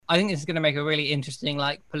I think this is going to make a really interesting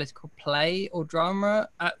like political play or drama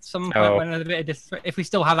at some point Oh. when there's a bit of if we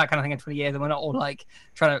still have that kind of thing in 20 years and we're not all like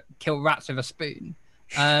trying to kill rats with a spoon.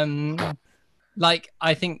 Like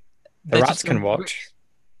I think The rats can watch.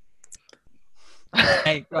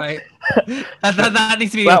 Hey, right. That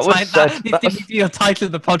needs to be That your was title. said- That needs to be your title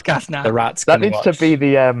of the podcast now. The rats That can needs watch. to be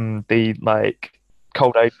the like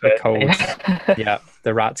cold open. The cold. Yeah,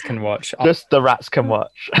 the rats can watch. Just the rats can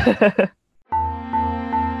watch.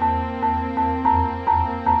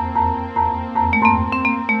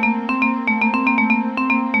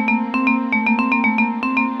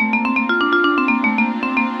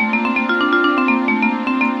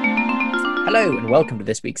 Hello and welcome to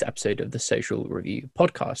this week's episode of the Social Review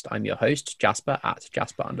Podcast. I'm your host, Jasper, at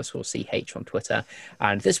Jasper_CH on Twitter.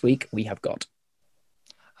 And this week we have got...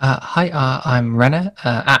 Hi, I'm Renner,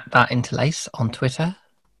 at That Interlace on Twitter.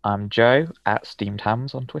 I'm Joe, at Steamed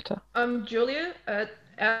Hams on Twitter. I'm Julia,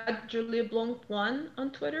 at Julia Blanc1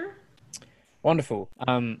 on Twitter. Wonderful.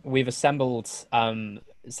 We've assembled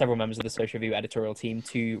several members of the Social Review editorial team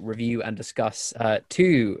to review and discuss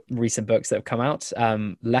two recent books that have come out.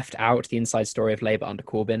 Left Out, The Inside Story of Labour Under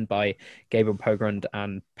Corbyn by Gabriel Pogrund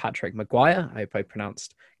and Patrick Maguire. I hope I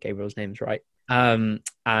pronounced Gabriel's names right.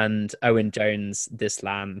 And Owen Jones, This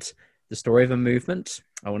Land, The Story of a Movement.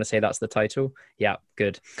 I want to say that's the title. Yeah,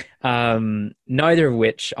 good. Neither of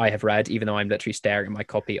which I have read, even though I'm literally staring at my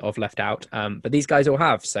copy of Left Out. But these guys all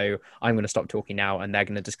have, so I'm going to stop talking now, and they're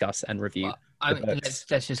going to discuss and review. Let's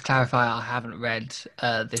just clarify. I haven't read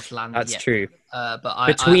This Land That's yet. true. But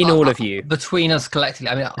all of you, between us collectively,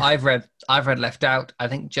 I mean, I've read Left Out. I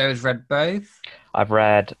think Joe's read both. I've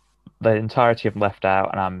read the entirety of Left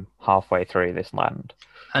Out, and I'm halfway through This Land.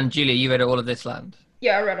 And Julia, you read all of This Land.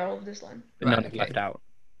 Yeah, I read all of This Land. But none of Left Out.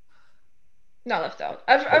 Not Left Out.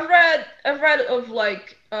 I've read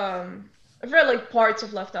parts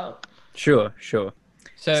of Left Out. Sure.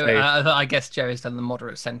 So I guess Joe has done the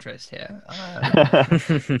moderate centrist here.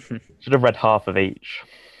 Should have read half of each.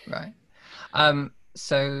 Right.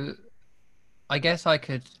 So I guess I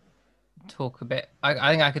could talk a bit.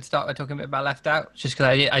 I think I could start by talking a bit about Left Out, just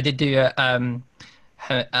because I did do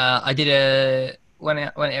when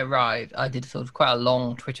it arrived, I did sort of quite a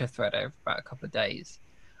long Twitter thread over about a couple of days,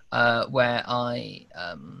 where I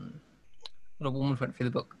went through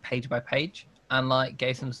the book page by page and like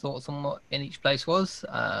gave some thoughts on what in each place was.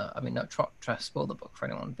 I mean, not try to spoil the book for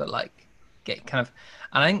anyone, but like get kind of,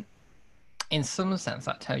 and I think in some sense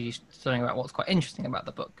that tells you something about what's quite interesting about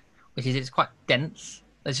the book, which is it's quite dense.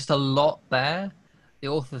 There's just a lot there. The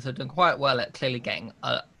authors have done quite well at clearly getting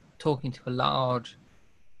talking to a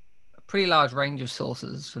pretty large range of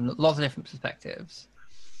sources from lots of different perspectives,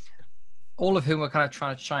 all of whom are kind of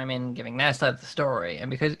trying to chime in, giving their side of the story.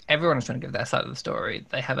 And because everyone is trying to give their side of the story,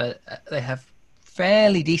 they have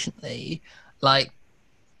fairly decently, like,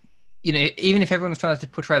 you know, even if everyone's trying to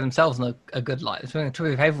portray themselves in a good light, it's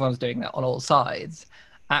true if everyone's doing that on all sides.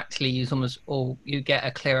 Actually, you get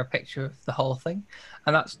a clearer picture of the whole thing,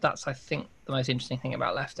 and that's I think the most interesting thing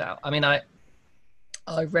about Left Out. I mean, I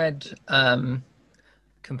read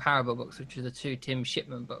comparable books, which are the two Tim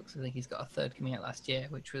Shipman books. I think he's got a third coming out last year,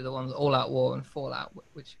 which were the ones All Out War and Fallout,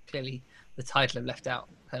 which clearly the title of Left Out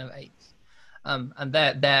kind of apes. And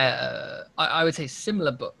they're I would say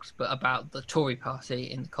similar books, but about the Tory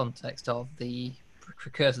party in the context of the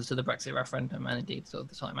precursors to the Brexit referendum and indeed sort of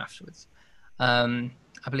the time afterwards.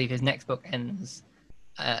 I believe his next book ends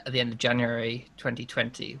at the end of January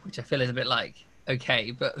 2020, which I feel is a bit like,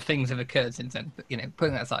 okay, but things have occurred since then, but, you know,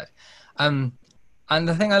 putting that aside. And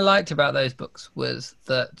the thing I liked about those books was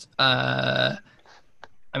that, I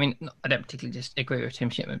mean, I don't particularly just agree with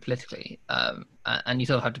Tim Shipman politically, and you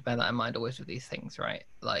sort of have to bear that in mind always with these things, right?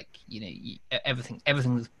 Like, you know,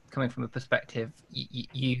 everything's coming from a perspective.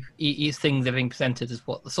 You things are being presented as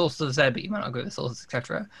what the sources have said, but you might not agree with the sources,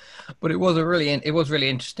 etc. But it was really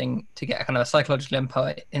interesting to get a kind of a psychological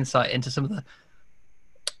insight into some of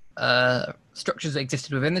the structures that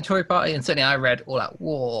existed within the Tory party. And certainly I read All Out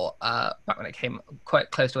War back when it came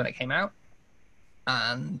quite close to when it came out,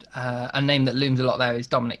 and a name that looms a lot there is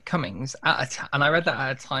Dominic Cummings, and I read that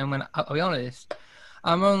at a time when, I'll be honest,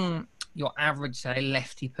 among your average, say,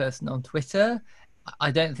 lefty person on Twitter,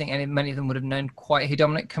 I don't think many of them would have known quite who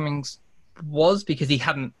Dominic Cummings was, because he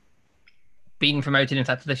hadn't been promoted into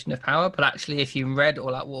that position of power. But actually, if you read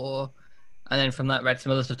All Out War and then from that read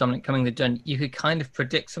some other stuff Dominic Cummings had done, you could kind of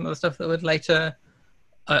predict some of the stuff that would later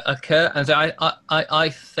occur. And so I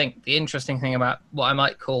think the interesting thing about what I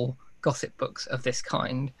might call gossip books of this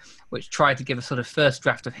kind, which try to give a sort of first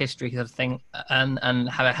draft of history sort of thing, and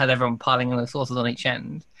have everyone piling in the sources on each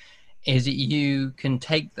end, is that you can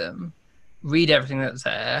take them read everything that's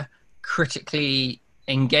there, critically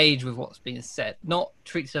engage with what's being said, not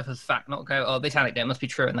treat stuff as fact, not go, oh, this anecdote must be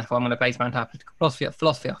true and therefore I'm going to base my entire political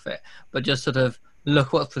philosophy off it, but just sort of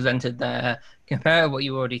look what's presented there, compare what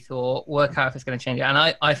you already thought, work out if it's going to change it.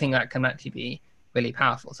 And I think that can actually be really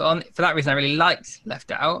powerful. So for that reason, I really liked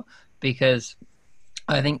Left Out, because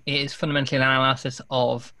I think it is fundamentally an analysis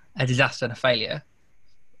of a disaster and a failure,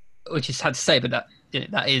 which is sad to say, but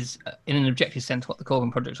that is, in an objective sense, what the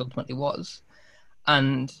Corbyn project ultimately was.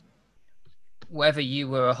 And whether you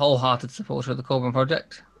were a wholehearted supporter of the Corbyn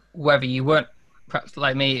project, whether you weren't, perhaps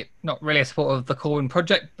like me, not really a supporter of the Corbyn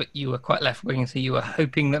project, but you were quite left-wing, so you were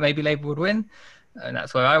hoping that maybe Labour would win, and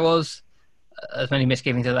that's where I was, as many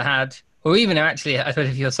misgivings as I had. Or even actually, I suppose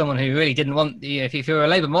if you're someone who really didn't want, if you're a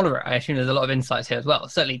Labour moderate, I assume there's a lot of insights here as well.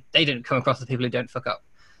 Certainly, they didn't come across as people who don't fuck up.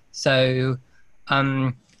 So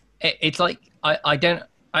it's like,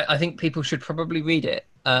 I think people should probably read it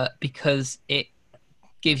because it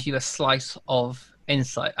gives you a slice of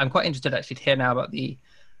insight. I'm quite interested actually to hear now about the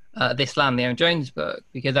This Land, the Owen Jones book,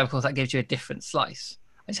 because of course that gives you a different slice.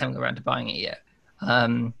 I just haven't got around to buying it yet.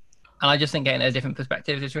 And I just think getting a different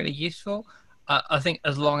perspective is really useful. I think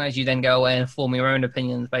as long as you then go away and form your own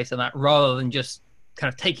opinions based on that, rather than just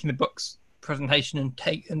kind of taking the book's presentation and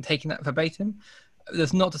taking that verbatim.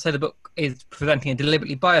 That's not to say the book is presenting a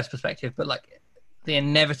deliberately biased perspective, but like the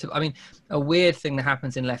inevitable. I mean, a weird thing that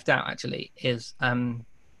happens in Left Out actually is John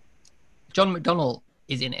McDonnell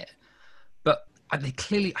is in it, but I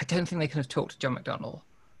don't think they could have talked to John McDonnell,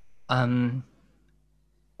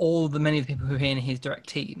 many of the people who are in his direct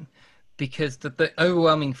team, because the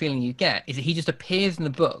overwhelming feeling you get is that he just appears in the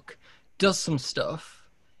book, does some stuff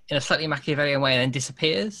in a slightly Machiavellian way, and then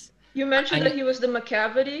disappears. You mentioned that he was the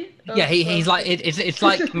McCavity. He's like it's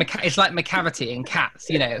like McCavity in Cats,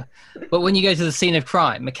 But when you go to the scene of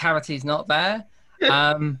crime, McCavity's not there.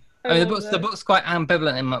 The book's quite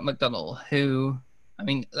ambivalent in McDonnell, who, I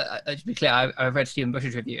mean, to be clear, I've read Stephen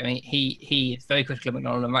Bush's review. I mean, he is very critical of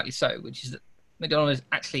McDonnell, and rightly so, which is that McDonnell is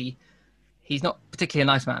actually, he's not particularly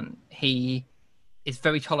a nice man. He is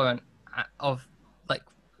very tolerant of like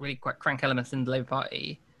really quite crank elements in the Labour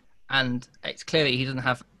Party. And it's clear that he doesn't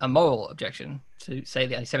have a moral objection to, say,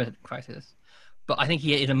 the anti-Semitism crisis. But I think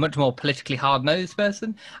he is a much more politically hard-nosed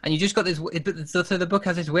person. And you just got this... So the book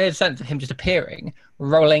has this weird sense of him just appearing,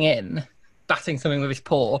 rolling in, batting something with his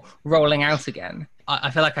paw, rolling out again. I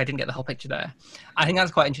feel like I didn't get the whole picture there. I think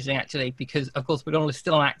that's quite interesting, actually, because, of course, McDonnell is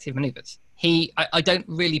still on active manoeuvres. I don't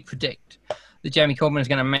really predict that Jeremy Corbyn is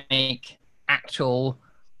going to make actual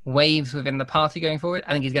waves within the party going forward.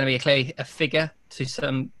 I think he's going to be a figure to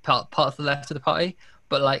some parts of the left of the party,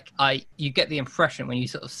 but you get the impression when you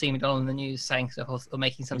sort of see McDonnell in the news saying stuff or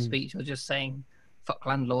making some speech or just saying fuck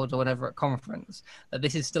landlords or whatever at conference, that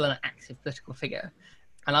this is still an active political figure.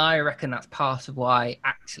 And I reckon that's part of why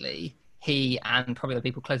actually he and probably the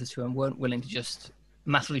people closest to him weren't willing to just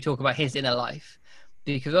massively talk about his inner life,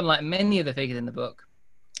 because unlike many of the figures in the book,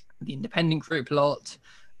 the independent group lot,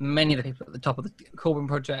 many of the people at the top of the Corbyn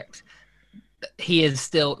project, he is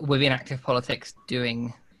still within active politics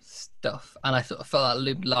doing stuff, and I sort of felt that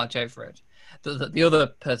loomed large over it. The other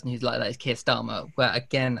person who's like that is Keir Starmer, where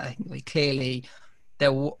again I think very clearly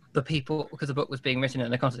the people, because the book was being written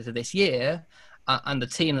in the context of this year, and the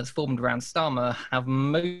team that's formed around Starmer have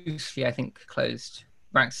mostly, I think, closed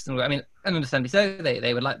ranks. I mean, and understandably so.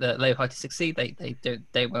 They would like the Labour Party to succeed.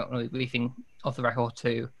 They won't want to be briefing off the record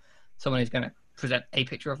to someone who's going to present a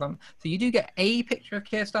picture of them. So you do get a picture of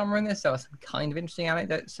Keir Starmer in this. So some kind of interesting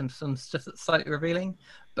anecdotes, some stuff that's slightly revealing.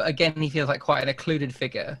 But again, he feels like quite an occluded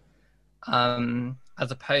figure, as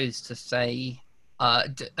opposed to say,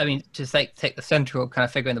 take the central kind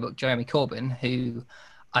of figure in the book, Jeremy Corbyn, who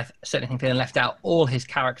I certainly think been left out. All his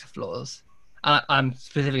character flaws, and I'm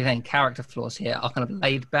specifically saying character flaws here, are kind of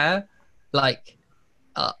laid bare.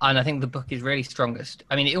 And I think the book is really strongest.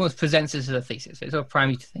 I mean, it almost presents this as a thesis. So it's sort of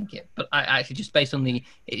primes you to think it. But I actually, just based on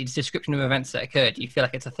its description of events that occurred, you feel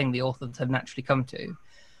like it's a thing the authors have naturally come to,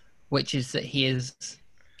 which is that he is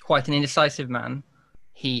quite an indecisive man.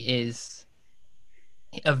 He is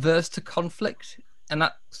averse to conflict. And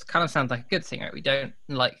that kind of sounds like a good thing, right? We don't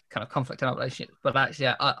like kind of conflict in our relationships. But actually,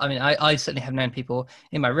 I certainly have known people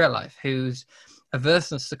in my real life whose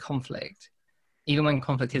averseness to conflict, even when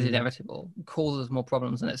conflict is inevitable, causes more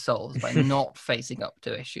problems than it solves by not facing up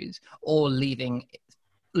to issues or leaving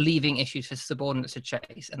issues for subordinates to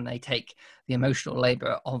chase, and they take the emotional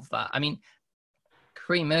labour of that. I mean,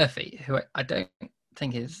 Corrine Murphy, who I don't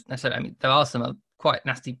think is necessarily, I mean, there are some quite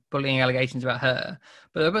nasty bullying allegations about her,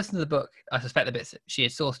 but the rest of the book, I suspect the bits that she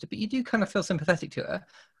is sourced to, but you do kind of feel sympathetic to her,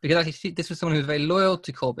 because actually this was someone who was very loyal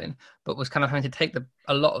to Corbyn, but was kind of having to take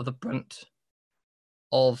a lot of the brunt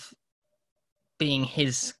of being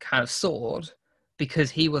his kind of sword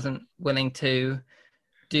because he wasn't willing to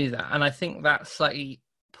do that. And I think that slightly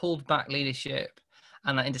pulled back leadership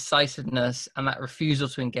and that indecisiveness and that refusal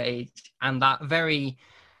to engage and that very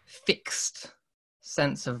fixed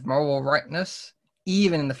sense of moral rightness,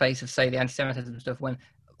 even in the face of, say, the anti-Semitism stuff, when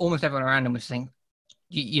almost everyone around him was saying,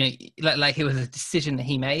 you know, like it was a decision that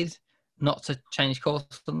he made not to change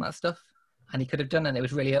course on that stuff, and he could have done, and it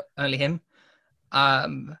was really only him.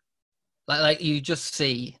 Like you just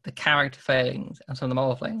see the character failings and some of the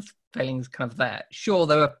moral failings kind of there. Sure,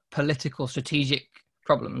 there were political, strategic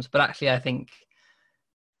problems, but actually, I think,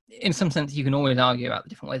 in some sense, you can always argue about the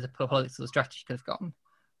different ways the politics or the strategy could have gone.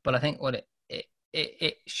 But I think what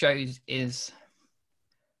it shows is,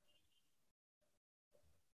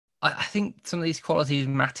 I think some of these qualities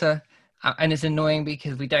matter, and it's annoying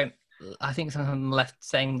because we don't. I think some of them left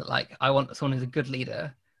saying that, like, I want someone who's a good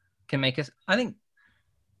leader can make us, I think,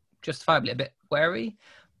 justifiably a bit wary.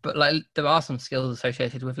 But like, there are some skills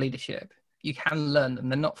associated with leadership. You can learn them.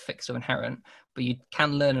 They're not fixed or inherent, but you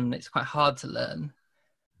can learn them. It's quite hard to learn,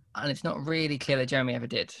 and it's not really clear that Jeremy ever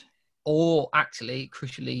did, or actually,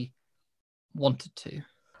 crucially, wanted to.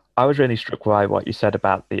 I was really struck by what you said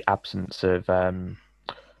about the absence of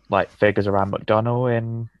like figures around McDonnell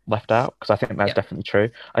in Left Out, because I think that's definitely true.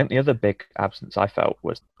 I think the other big absence I felt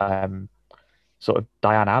was sort of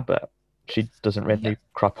Diane Abbott. She doesn't really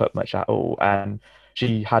crop up much at all, and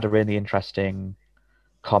she had a really interesting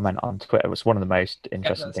comment on Twitter. It was one of the most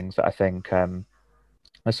interesting things that I think a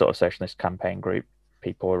sort of socialist campaign group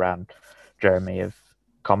people around Jeremy have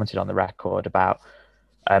commented on the record about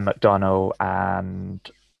McDonnell and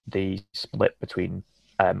the split between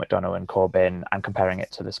McDonnell and Corbyn, and comparing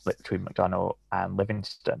it to the split between McDonnell and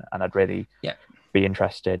Livingston. And I'd really be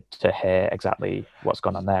interested to hear exactly what's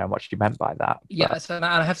gone on there and what she meant by that. Yeah, so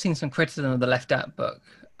I have seen some criticism of the Left Out book,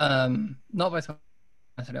 not by some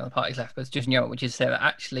on the party's left, but it's just general, which is to say that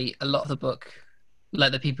actually a lot of the book,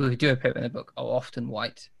 like the people who do appear in the book, are often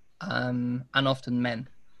white and often men,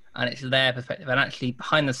 and it's their perspective. And actually,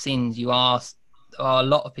 behind the scenes, there are a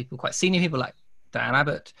lot of people, quite senior people like Diane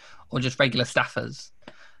Abbott, or just regular staffers.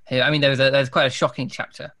 Who, I mean, there's quite a shocking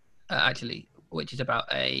chapter actually, which is about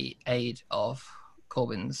a aide of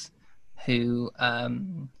Corbyn's who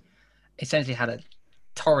essentially had a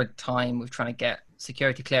torrid time with trying to get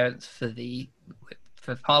security clearance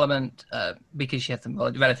for Parliament because she had some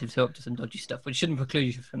relatives who were up to some dodgy stuff, which shouldn't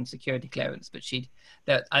preclude you from security clearance. But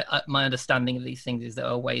my understanding of these things is there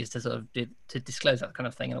are ways to sort of to disclose that kind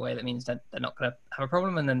of thing in a way that means that they're not going to have a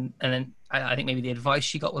problem. And then I think maybe the advice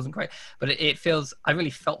she got wasn't great, but it feels, I really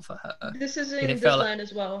felt for her. This is in this line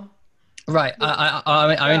as well. Right,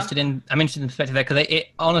 I'm interested in the perspective there, because it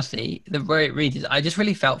honestly, the way it reads is, I just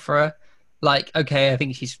really felt for her. Like, okay, I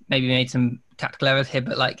think she's maybe made some tactical errors here,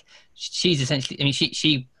 but like, she's essentially, I mean,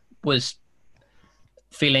 she was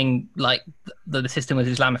feeling like the system was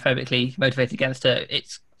Islamophobically motivated against her.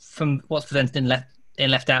 It's, from what's presented in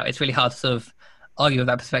Left Out, it's really hard to sort of argue with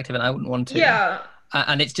that perspective, and I wouldn't want to. Yeah.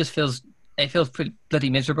 And it just feels pretty bloody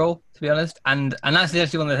miserable, to be honest. And that's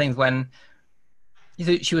actually one of the things when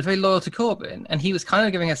she was very loyal to Corbyn, and he was kind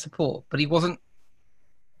of giving her support, but he wasn't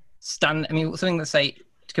I mean, something that, say,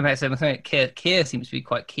 to compare to something that Keir seems to be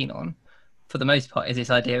quite keen on, for the most part, is this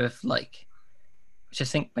idea of, like, which I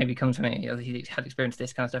think maybe comes from he had experienced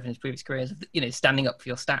this kind of stuff in his previous careers, of, standing up for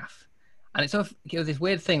your staff. And it's sort of, it was this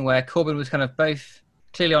weird thing where Corbyn was kind of both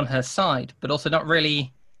clearly on her side, but also not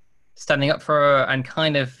really standing up for her, and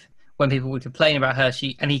kind of, when people would complain about her,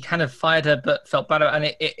 he kind of fired her but felt bad about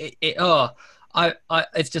it. And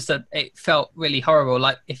it's just that it felt really horrible.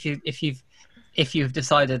 Like, if you've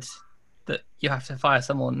decided that you have to fire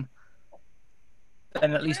someone,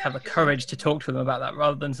 then at least have the courage to talk to them about that,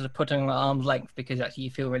 rather than sort of putting them at arm's length because actually you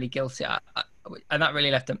feel really guilty. And that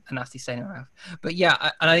really left a nasty stain in my mouth. But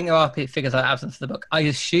yeah, and I think there are figures like absence of the book. I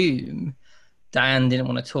assume Diane didn't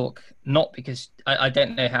want to talk, not because I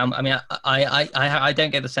don't know how. I mean, I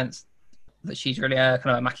don't get the sense that she's really a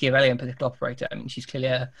kind of a Machiavellian political operator. I mean, she's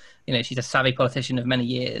clearly she's a savvy politician of many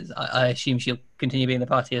years. I assume she'll continue being in the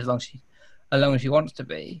party as long as she wants to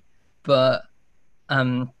be. But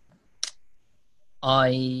I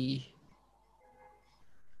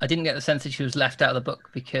didn't get the sense that she was left out of the book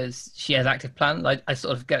because she has active plan. Like, I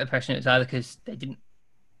sort of get the impression it was either because they didn't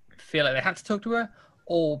feel like they had to talk to her,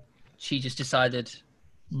 or she just decided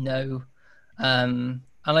no. And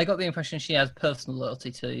I got the impression she has personal loyalty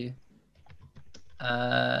to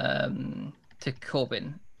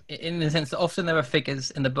Corbyn, in the sense that often there are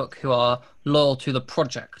figures in the book who are loyal to the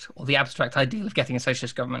project or the abstract ideal of getting a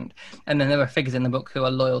socialist government, and then there are figures in the book who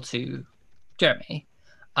are loyal to Jeremy.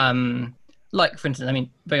 like for instance, I mean,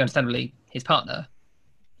 very understandably, his partner,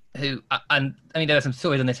 who and I mean, there are some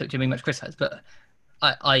stories on this which are being much criticised, but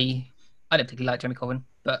I don't particularly like Jeremy Corbyn,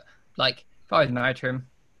 but like if I was married to him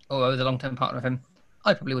or I was a long-term partner of him,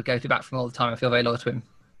 I probably would go to bat for him all the time. I feel very loyal to him.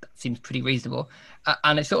 That seems pretty reasonable.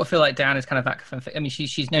 And I sort of feel like Diane is kind of that kind of. I mean,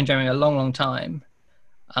 she's known Jeremy a long, long time,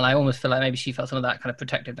 and I almost feel like maybe she felt some of that kind of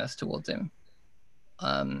protectiveness towards him,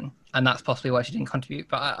 and that's possibly why she didn't contribute.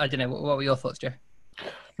 But I don't know. What were your thoughts, Joe?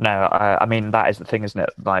 No, I mean, that is the thing, isn't it?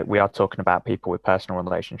 Like, we are talking about people with personal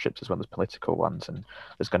relationships as well as political ones, and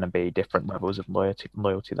there's going to be different levels of loyalty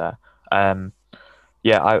there.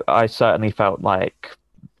 Yeah, I certainly felt like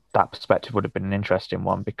that perspective would have been an interesting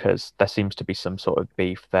one, because there seems to be some sort of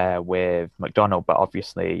beef there with McDonnell, but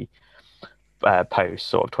obviously post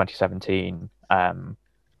sort of 2017, Diane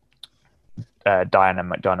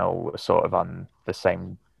and McDonnell were sort of on the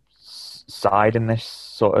same side in this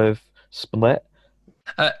sort of split.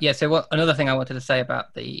 Yeah. So another thing I wanted to say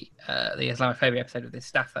about the Islamophobia episode of this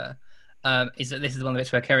staffer is that this is one of the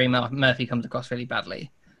bits where Kerry Murphy comes across really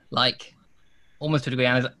badly, like almost to a degree.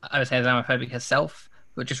 I would say Islamophobic herself,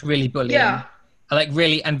 but just really bullying. Yeah. Like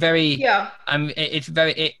really and very. Yeah. It's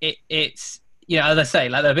very. It's as I say,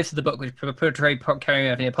 like there are bits of the book which portray Kerry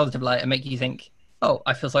Murphy in a positive light and make you think, oh,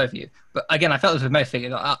 I feel sorry for you. But again, I felt this with most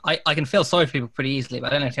figures. I can feel sorry for people pretty easily,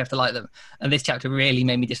 but I don't actually have to like them. And this chapter really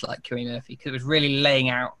made me dislike Kerry Murphy because it was really laying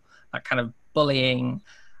out that kind of bullying.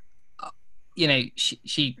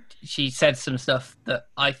 She said some stuff that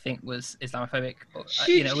I think was Islamophobic.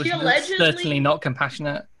 She was certainly not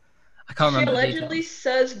compassionate. I can't remember. She allegedly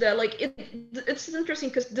says that, like, it's interesting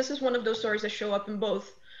because this is one of those stories that show up in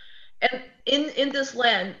both. And in this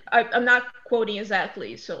land, I'm not quoting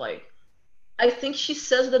exactly, so like, I think she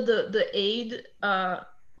says that the aide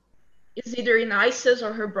is either in ISIS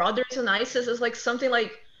or her brother is in ISIS. Is like something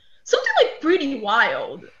like pretty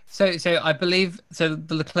wild. So I believe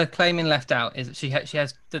the claim in Left Out is that she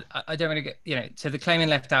has. I don't really get So the claim in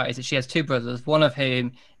Left Out is that she has two brothers, one of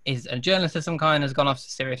whom is a journalist of some kind, has gone off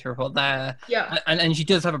to Syria to report there. Yeah. And she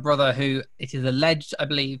does have a brother who it is alleged, I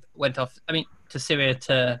believe, went off. I mean, to Syria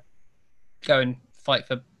to go and fight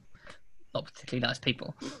for not particularly nice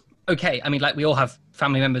people. Okay, I mean, like we all have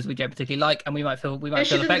family members we don't particularly like, and we might feel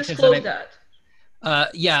affection.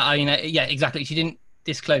 Yeah, exactly. She didn't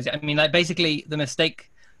disclose it. I mean, like basically, the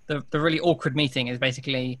mistake, the really awkward meeting is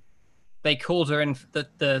basically they called her in.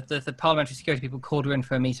 The parliamentary security people called her in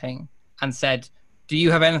for a meeting and said, "Do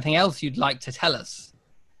you have anything else you'd like to tell us?"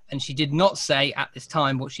 And she did not say at this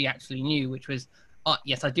time what she actually knew, which was,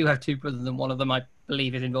 yes, I do have two brothers, and one of them I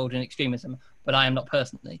believe is involved in extremism, but I am not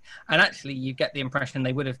personally. And actually, you get the impression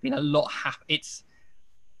they would have been a lot happy. It's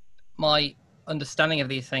my understanding of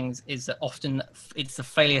these things is that often it's the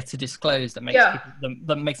failure to disclose that makes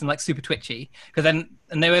that makes them like super twitchy. Because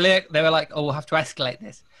they were like, oh, we'll have to escalate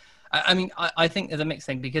this. I mean, I think there's a mixed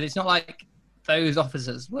thing because it's not like those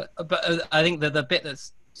officers were, but I think that the bit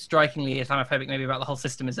that's strikingly Islamophobic maybe about the whole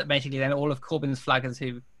system is that basically then all of Corbyn's staffers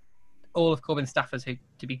who,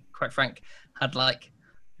 to be quite frank, had like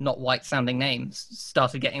not white sounding names,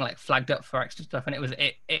 started getting like flagged up for extra stuff, and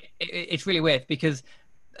it's really weird because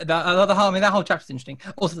that whole chapter's interesting.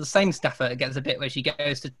 Also, the same staffer gets a bit where she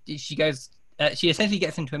essentially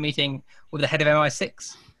gets into a meeting with the head of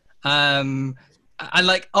MI6, and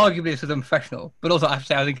like arguably this was unprofessional, but also I have to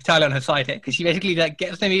say I was entirely on her side here because she basically like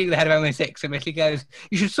gets to meet the head of MI6 and basically goes,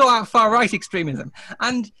 "You should sort out far right extremism."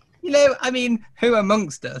 And I mean, who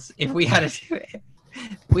amongst us, if we had a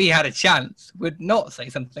chance, would not say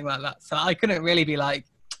something like that? So I couldn't really be like,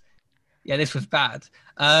 yeah, this was bad.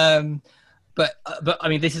 But I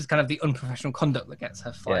mean, this is kind of the unprofessional conduct that gets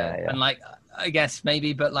her fired. Yeah. And like, I guess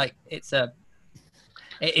maybe, but like, it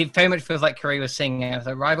very much feels like Kerry was seeing her as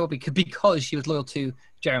a rival because she was loyal to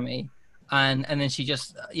Jeremy, and then she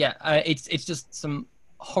just it's just some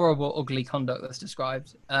horrible, ugly conduct that's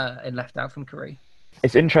described and left out from Kerry.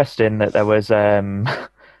 It's interesting that there was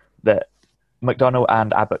that McDonnell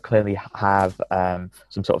and Abbott clearly have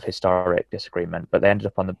some sort of historic disagreement, but they ended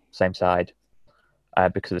up on the same side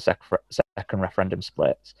because of the second referendum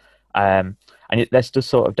splits. And this does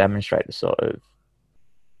sort of demonstrate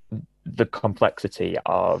the complexity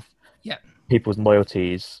of people's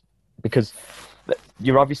loyalties, because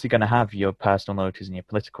you're obviously going to have your personal loyalties and your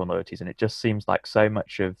political loyalties, and it just seems like so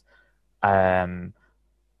much of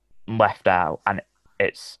left out, and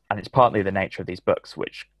it's partly the nature of these books,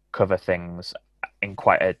 which cover things in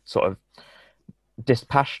quite a sort of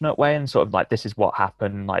dispassionate way, and sort of like, this is what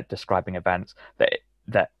happened, like describing events,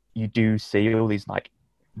 that you do see all these, like,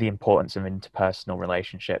 the importance of interpersonal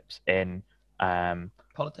relationships in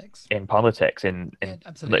politics. in politics, in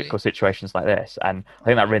Absolutely. political situations like this. And I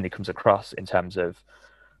think that really comes across in terms of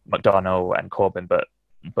McDonnell and Corbyn, but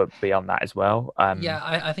beyond that as well.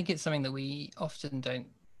 I think it's something that we often don't.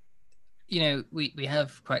 We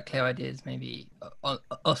have quite clear ideas, maybe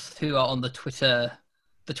us who are on the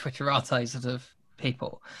Twitterati sort of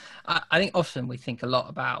people. I think often we think a lot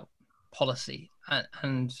about policy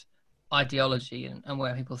and ideology and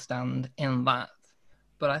where people stand in that.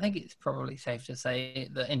 But I think it's probably safe to say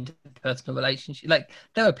that interpersonal relationship, like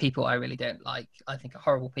there are people I really don't like. I think are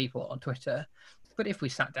horrible people on Twitter. But if we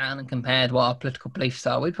sat down and compared what our political beliefs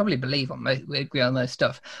are, we'd probably we agree on those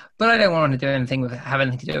stuff. But I don't want to do anything have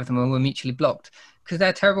anything to do with them when we're mutually blocked because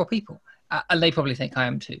they're terrible people, and they probably think I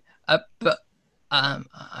am too. But I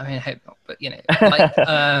mean, I hope not. But like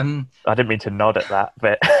I didn't mean to nod at that,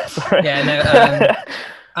 but sorry. Yeah, no.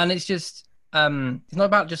 And it's just it's not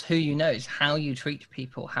about just who you know; it's how you treat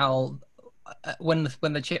people. How when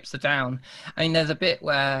the chips are down. I mean, there's a bit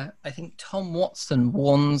where I think Tom Watson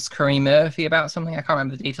warns Curry Murphy about something. I can't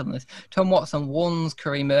remember the detail on this. Tom Watson warns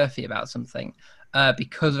Curry Murphy about something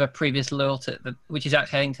because of a previous loyalty, which is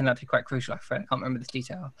actually I think turned out to be quite crucial. I can't remember this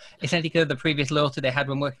detail. Essentially, because of the previous loyalty they had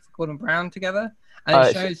when working for Gordon Brown together, and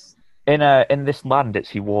it shows. In This Land,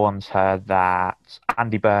 he warns her that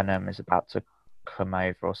Andy Burnham is about to come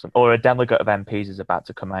over, or a delegate of MPs is about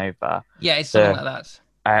to come over. Yeah, it's something like that.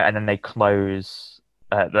 And then they close.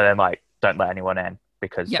 They're like, don't let anyone in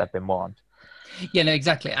because they've been warned. Yeah, no,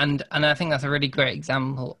 exactly, and I think that's a really great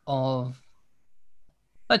example of.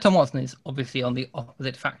 Like Tom Watson is obviously on the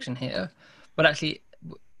opposite faction here, but actually,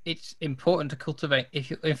 it's important to cultivate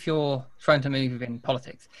if you're trying to move in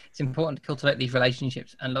politics. It's important to cultivate these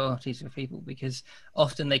relationships and loyalties with people because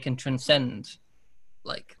often they can transcend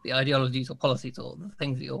like the ideologies or policies or the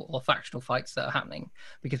things or factional fights that are happening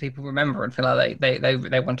because people remember and feel like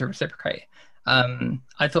they want to reciprocate. I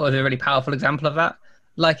thought it was a really powerful example of that.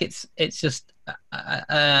 Like it's just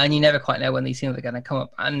and you never quite know when these things are going to come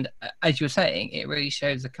up. And as you were saying, it really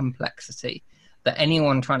shows the complexity that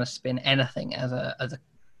anyone trying to spin anything as a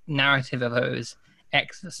narrative of those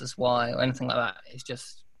X versus Y or anything like that is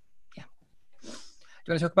just Do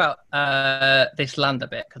you want to talk about This Land a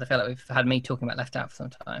bit? Because I feel like we've had me talking about Left Out for some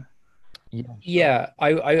time. Yeah,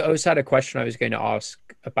 I also had a question I was going to ask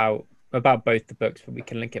about both the books, but we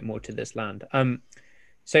can link it more to This Land.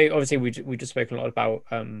 So obviously we just spoken a lot about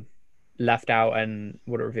Left Out and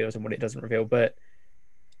what it reveals and what it doesn't reveal, but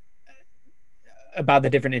about the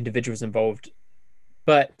different individuals involved.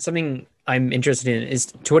 But something I'm interested in is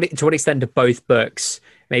to what extent do both books,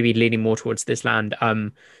 maybe leaning more towards This Land,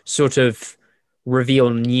 sort of reveal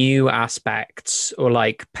new aspects or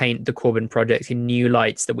like paint the Corbyn project in new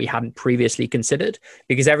lights that we hadn't previously considered?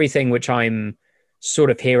 Because everything which I'm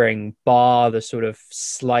sort of hearing, bar the sort of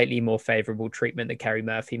slightly more favourable treatment that Kerry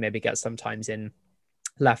Murphy maybe gets sometimes in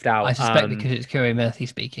Left Out. I suspect because it's Kerry Murphy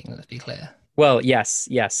speaking, let's be clear. Well, yes.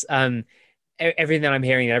 Everything that I'm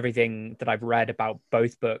hearing and everything that I've read about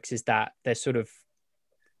both books is that they're sort of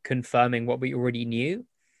confirming what we already knew.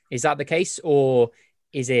 Is that the case? Or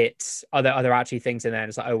are there actually things in there and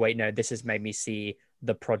it's like, oh wait, no, this has made me see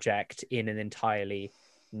the project in an entirely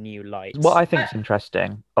new light? What I think is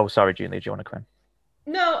interesting. Oh, sorry, Julie, do you want to come in?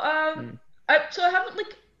 No, I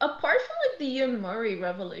haven't apart from the Ian Murray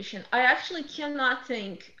revelation, I actually cannot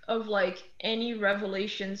think of any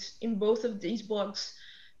revelations in both of these books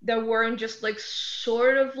that weren't just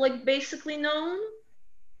sort of basically known.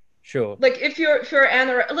 Sure. If you're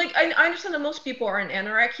anorak, I understand that most people are in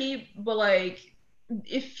anarchy, but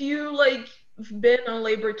if you've been on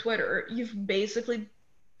Labour Twitter, you've basically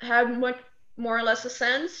had much more or less a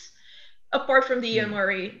sense, apart from the Ian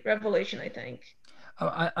Murray revelation, I think.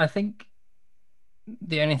 I think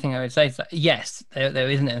the only thing I would say is that yes, there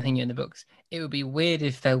isn't anything in the books. It would be weird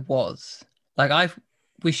if there was.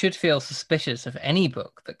 We should feel suspicious of any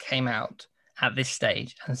book that came out at this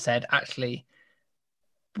stage and said, actually,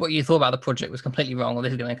 what you thought about the project was completely wrong, or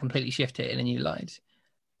this is going to completely shift it in a new light.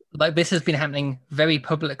 This has been happening very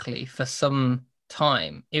publicly for some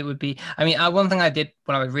time. It would be, one thing I did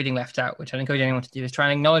when I was reading Left Out, which I encourage anyone to do, is try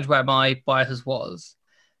and acknowledge where my biases was.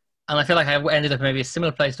 And I feel like I ended up in maybe a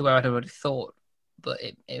similar place to where I'd already thought, but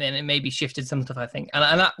it maybe shifted some stuff, I think.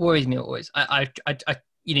 And that worries me always.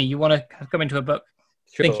 You want to come into a book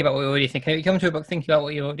thinking about what you already think. You come into a book thinking about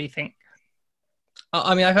what you already think.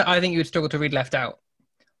 I think you would struggle to read Left Out,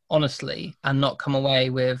 honestly, and not come away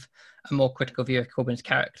with a more critical view of Corbyn's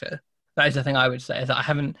character. That is the thing I would say, is that I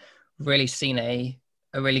haven't really seen a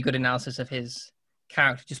really good analysis of his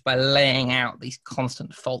character just by laying out these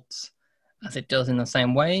constant faults as it does in the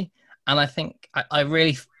same way. And I think I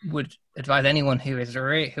really would advise anyone who was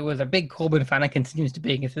a big Corbyn fan and continues to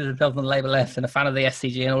be, considers themselves on the Labour left and a fan of the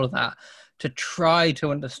SCG and all of that, to try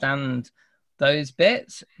to understand those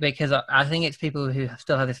bits, because I think it's people who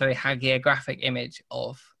still have this very hagiographic image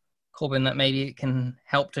of Corbyn that maybe it can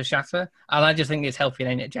help to shatter. And I just think it's healthy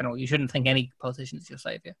in general. You shouldn't think any politician is your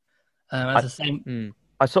saviour. As the same.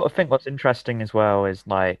 I sort of think what's interesting as well is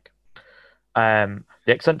like the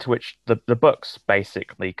extent to which the books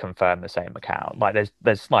basically confirm the same account. Like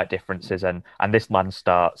there's slight differences, and this land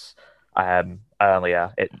starts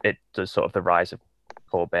earlier. It does sort of the rise of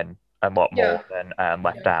Corbyn a lot more than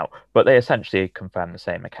Left Out, but they essentially confirm the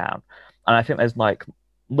same account. And I think there's like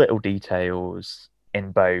little details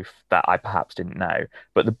in both that I perhaps didn't know,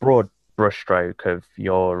 but the broad brushstroke of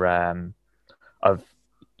your of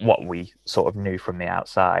what we sort of knew from the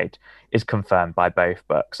outside is confirmed by both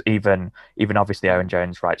books. Even obviously Owen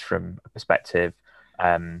Jones writes from a perspective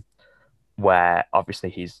where obviously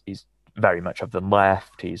he's very much of the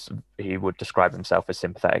left. He would describe himself as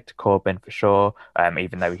sympathetic to Corbyn for sure,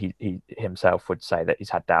 even though he himself would say that he's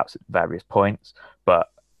had doubts at various points,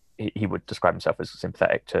 but he would describe himself as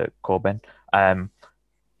sympathetic to Corbyn. And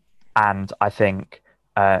I think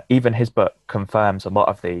even his book confirms a lot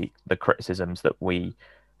of the criticisms that we've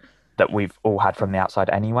all had from the outside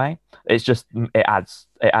anyway. It's just it adds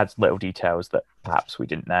little details that perhaps we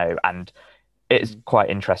didn't know, and it's quite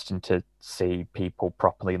interesting to see people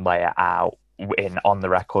properly lay it out in on the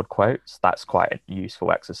record quotes. That's quite a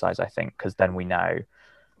useful exercise, I think, because then we know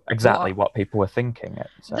exactly what people were thinking.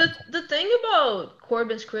 The thing about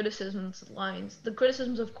Corbyn's criticisms lines, the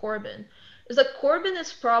criticisms of Corbyn, is that Corbyn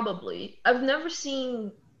is probably, I've never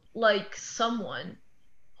seen like someone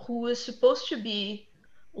who is supposed to be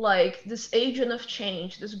like this agent of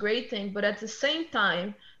change, this great thing, but at the same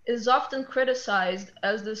time is often criticized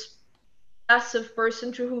as this passive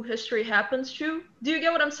person to who history happens to. Do you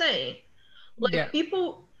get what I'm saying? Like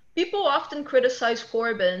people often criticize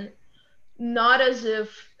Corbyn not as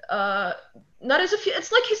if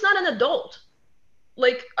it's like he's not an adult.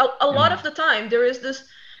 Like a lot of the time there is this,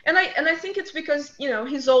 and I think it's because, you know,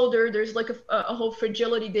 he's older, there's like a whole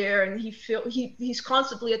fragility there, and he's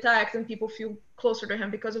constantly attacked and people feel closer to him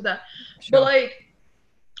because of that. Sure. But like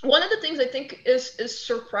one of the things I think is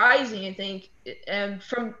surprising, I think, and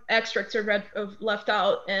from extracts I read of Left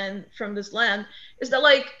Out and from this land, is that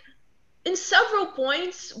like in several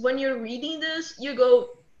points when you're reading this, you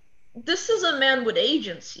go, this is a man with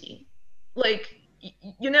agency. Like,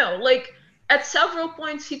 you know, like at several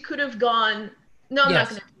points he could have gone, no, I'm not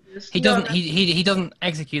going to do this. He doesn't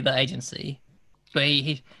execute that agency. But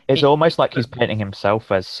it's almost like he's painting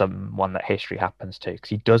himself as someone that history happens to, because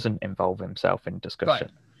he doesn't involve himself in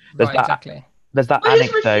discussion. Right, exactly. There's that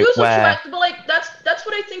anecdote where, but like that's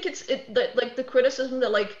what I think like the criticism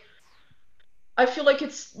that like I feel like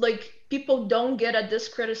it's like people don't get at this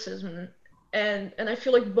criticism, and I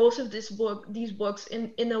feel like both of these books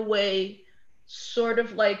in a way sort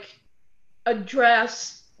of like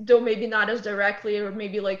address, though maybe not as directly, or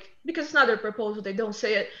maybe like because it's not their proposal, they don't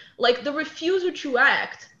say it, like the refusal to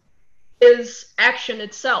act is action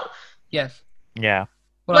itself. Yes. Yeah.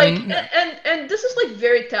 Well, like I mean, and this is like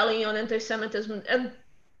very telling on anti-Semitism, and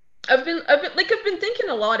I've been thinking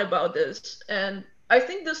a lot about this, and I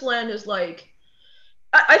think this land is like,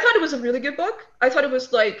 I thought it was a really good book. I thought it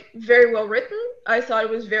was like very well written. I thought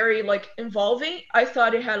it was very like involving. I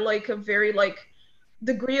thought it had like a very like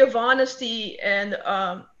degree of honesty and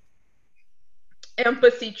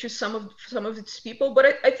empathy to some of its people.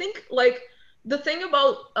 But I think like the thing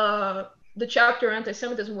about the chapter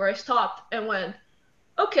anti-Semitism where I stopped and went,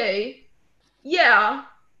 okay, yeah,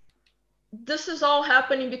 this is all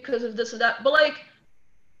happening because of this and that, but like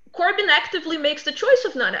Corbyn actively makes the choice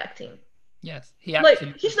of not acting. Yes, like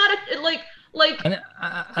he's not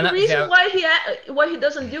the reason why he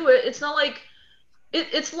doesn't do it. It's not like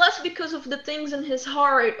it's less because of the things in his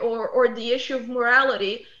heart or the issue of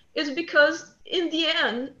morality. Is because in the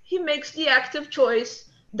end he makes the active choice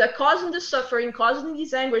that causing the suffering, causing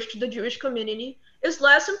this anguish to the Jewish community is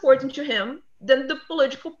less important to him than the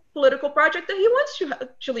political project that he wants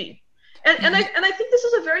to lead. And I think this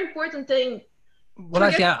is a very important thing. Well,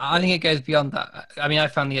 actually, I think it goes beyond that. I mean, I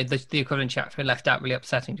found the equivalent chapter Left Out really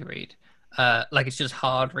upsetting to read. Like it's just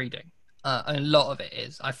hard reading. And a lot of it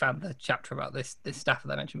is. I found the chapter about this staff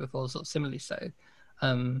that I mentioned before sort of similarly so.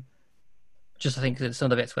 Just I think that some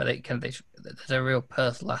of the bits where there's a real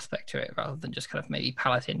personal aspect to it rather than just kind of maybe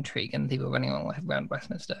palate intrigue and people running around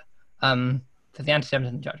Westminster. So the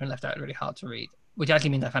anti-Semitism chapter Left Out is really hard to read, which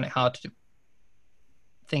actually means I found it hard to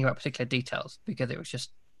think about particular details because it was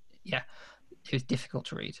just, it was difficult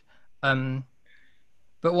to read.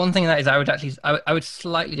 But one thing that is, I would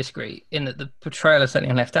slightly disagree in that the portrayal of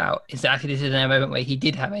something left out is that actually this is a moment where he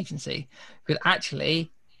did have agency. Because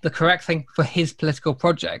actually, the correct thing for his political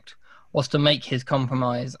project was to make his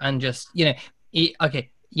compromise and just, okay,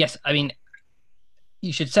 yes, I mean,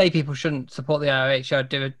 you should say people shouldn't support the IOH. I'd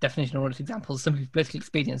do a definition of all its examples simply for political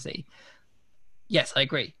expediency. Yes, I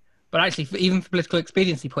agree. But actually, even for political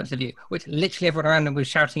expediency points of view, which literally everyone around him was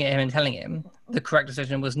shouting at him and telling him the correct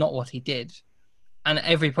decision was not what he did. And at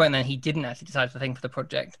every point then, he didn't actually decide the thing for the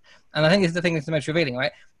project. And I think this is the thing that's the most revealing,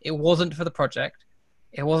 right? It wasn't for the project.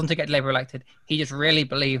 It wasn't to get Labour elected. He just really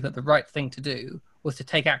believed that the right thing to do was to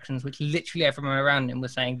take actions which literally everyone around him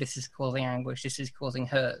was saying, this is causing anguish, this is causing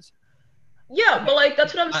hurt. Yeah, but like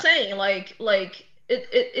that's what I'm saying. Like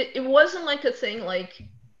it wasn't like a thing like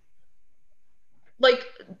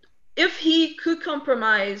if he could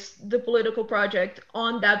compromise the political project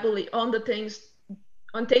on that belief, on the things,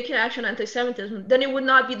 on taking action anti-Semitism, then it would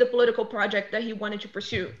not be the political project that he wanted to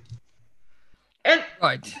pursue. And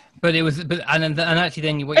right, but it was, and actually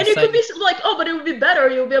then and it could be like, oh, but it would be better,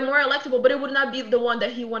 it would be more electable, but it would not be the one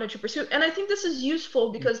that he wanted to pursue. And I think this is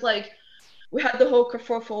useful because like we had the whole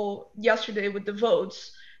kerfuffle yesterday with the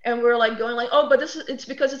votes, and we're like going like, oh, but it's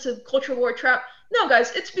because it's a cultural war trap. No,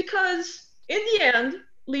 guys, it's because in the end,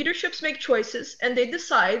 leaderships make choices and they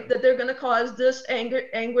decide that they're going to cause this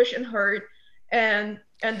anguish and hurt and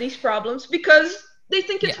these problems because they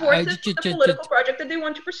think it's worth it for the political project that they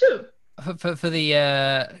want to pursue. For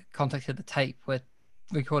the context of the tape, we're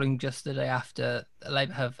recording just the day after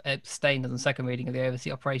Labour have abstained on the second reading of the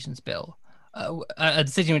Overseas Operations Bill. A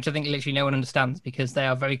decision which I think literally no one understands because they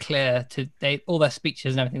are very clear all their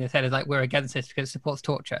speeches and everything they said is like, we're against this because it supports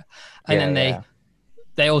torture. And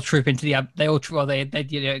they all troop into they go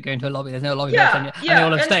into a lobby. There's no lobby and they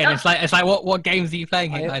all abstain. It's like what games are you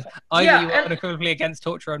playing here, guys? Either you are unequivocally against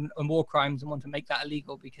torture and war crimes and want to make that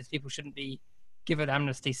illegal because people shouldn't be given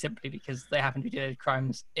amnesty simply because they happen to do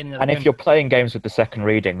crimes in the if you're playing games with the second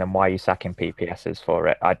reading, then why are you sacking PPSs for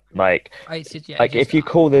it? If you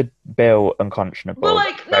call the bill unconscionable,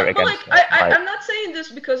 I'm not saying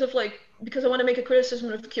this because I want to make a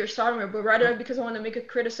criticism of Keir Starmer, but rather because I want to make a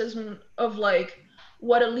criticism of like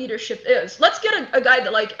what a leadership is. Let's get a guy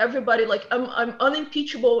that like everybody like I'm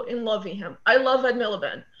unimpeachable in loving him. I love Ed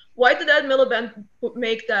Miliband. Why did Ed Miliband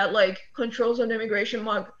make that like controls on immigration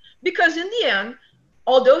mug? Because in the end,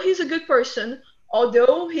 although he's a good person,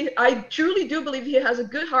 I truly do believe he has a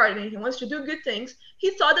good heart and he wants to do good things,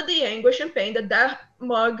 he thought that the anguish and pain that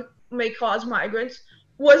mug may cause migrants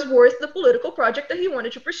was worth the political project that he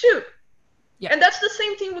wanted to pursue. Yeah. And that's the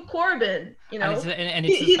same thing with Corbyn, you know.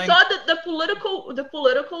 He thought that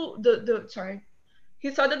he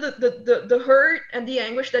thought that the hurt and the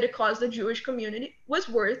anguish that it caused the Jewish community was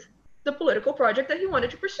worth the political project that he wanted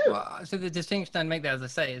to pursue. Well, so the distinction I make there, as I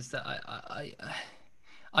say, is that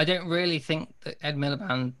I don't really think that Ed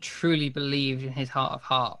Miliband truly believed in his heart of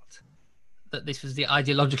heart that this was the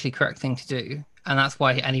ideologically correct thing to do, and that's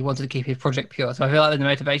why he wanted to keep his project pure. So I feel like the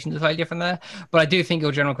motivations are slightly different there, but I do think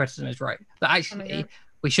your general criticism is right. That actually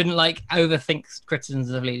we shouldn't like overthink criticisms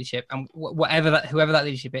of leadership, and whoever that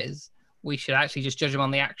leadership is, we should actually just judge them on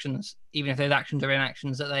the actions, even if those actions are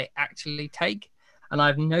inactions that they actually take. And I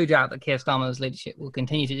have no doubt that Keir Starmer's leadership will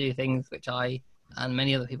continue to do things which I and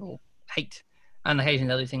many other people hate, and occasionally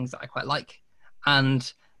they'll do things that I quite like.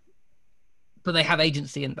 But they have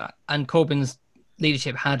agency in that. And Corbyn's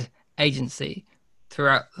leadership had agency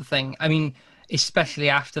throughout the thing. I mean, especially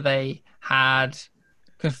after they had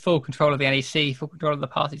full control of the NEC, full control of the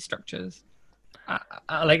party structures. I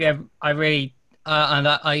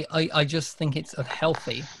just think it's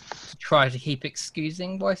unhealthy to try to keep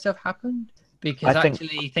excusing why stuff happened. Because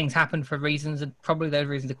things happen for reasons, and probably those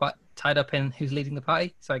reasons are quite tied up in who's leading the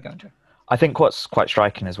party. Sorry, go on, Joe. I think what's quite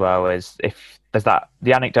striking as well is if there's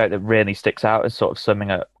the anecdote that really sticks out as sort of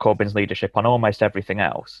summing up Corbyn's leadership on almost everything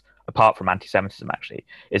else, apart from anti-Semitism actually,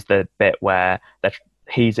 is the bit where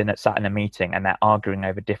he's sat in a meeting and they're arguing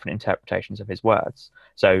over different interpretations of his words.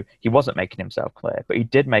 So he wasn't making himself clear, but he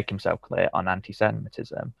did make himself clear on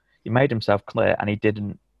anti-Semitism. He made himself clear and he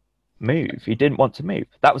didn't move. He didn't want to move.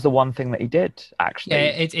 That was the one thing that he did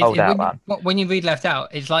actually. When you read Left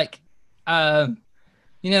Out, it's like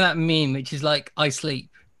you know that meme which is like I sleep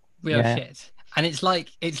real shit, and it's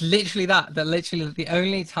literally that literally the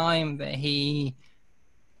only time that he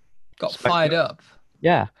got fired up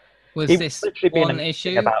was this one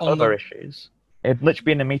issue about other issues. It'd literally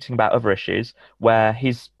be in a meeting about other issues where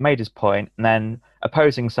he's made his point and then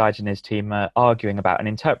opposing sides in his team are arguing about an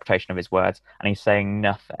interpretation of his words and he's saying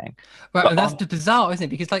nothing. Right, and that's bizarre, isn't it?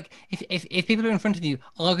 Because like if people are in front of you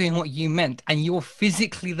arguing what you meant and you're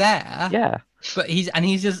physically there, but he's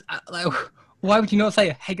just like, why would you not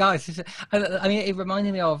say, hey guys? I mean, it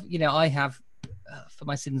reminded me of, I have, for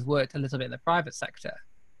my sins, worked a little bit in the private sector.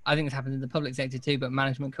 I think this happens in the public sector too, but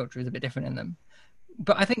management culture is a bit different in them.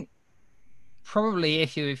 But I think probably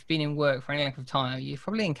if you've been in work for any length of time, you've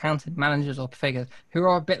probably encountered managers or figures who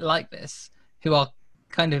are a bit like this, who are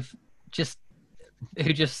kind of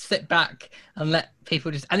who just sit back and let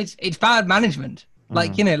people and it's bad management.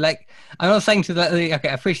 Like, like, I'm not saying okay,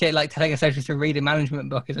 I appreciate like telling a socialist to read a management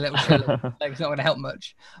book is a little silly. Like, it's not going to help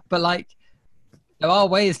much. But like, there are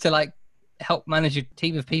ways to like help manage a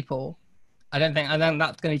team of people. I don't think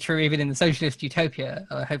that's going to be true even in the socialist utopia,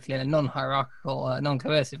 or hopefully in a non-hierarchical,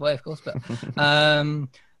 non-coercive way, of course. But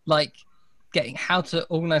like getting how to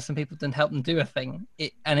organize some people and help them do a thing,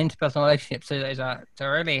 an interpersonal relationship. So it's a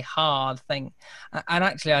really hard thing. And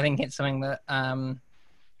actually, I think it's something that, I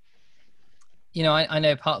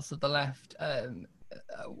know parts of the left,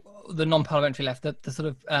 the non-parliamentary left, the sort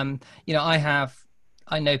of, I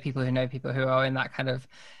know people who are in that kind of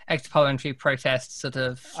extra-parliamentary protest, sort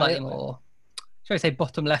of slightly more, shall I say,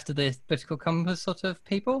 bottom left of the political compass sort of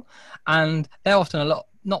people. And they're often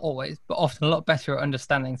not always, but often a lot better at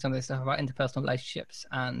understanding some of this stuff about interpersonal relationships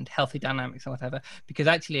and healthy dynamics and whatever. Because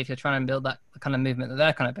actually, if you're trying to build that kind of movement that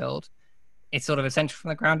they're trying to build, it's sort of essential from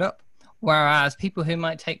the ground up. Whereas people who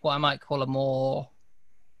might take what I might call a more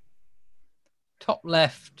top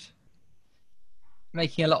left,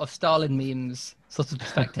 making a lot of Stalin memes sort of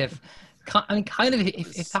perspective, kind of,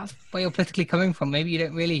 if that's where you're politically coming from, maybe you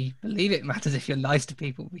don't really believe it matters if you're nice to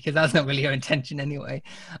people, because that's not really your intention anyway.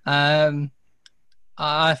 I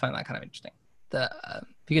find that kind of interesting.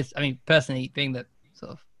 Because, I mean, personally, being the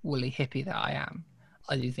sort of woolly hippie that I am,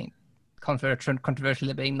 I do think controversially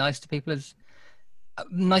that being nice to people is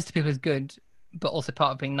good, but also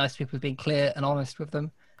part of being nice to people is being clear and honest with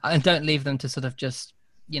them, and don't leave them to sort of just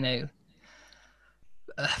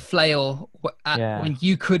flail when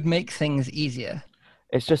you could make things easier.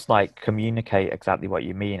 It's just like communicate exactly what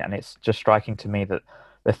you mean, and it's just striking to me that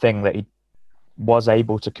the thing that he was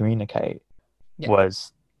able to communicate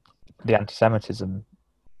was the anti-Semitism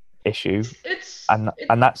issue, and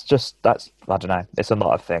that's I don't know, it's a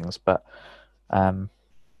lot of things, but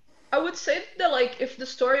I would say that, like, if the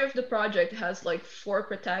story of the project has like 4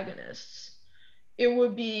 protagonists, it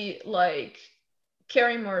would be like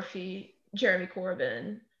Carrie Murphy, Jeremy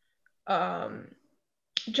Corbyn, John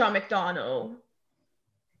McDonough,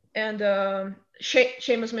 and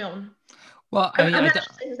Seamus Milne. Well, I mean, I'm not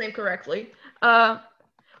saying his name correctly. How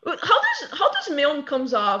does Milne come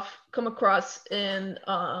across in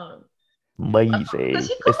lazy?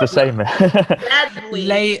 It's the same.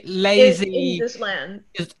 Lazy in this land.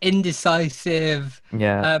 Just indecisive.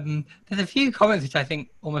 Yeah. There's a few comments which I think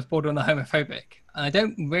almost border on the homophobic. I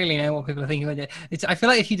don't really know what people are thinking about it. I feel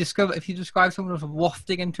like if you describe someone as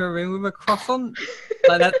wafting into a room with a cross on,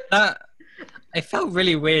 like that, it felt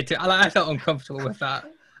really weird. I felt uncomfortable with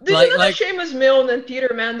that. Did you know that Seamus Milne and Peter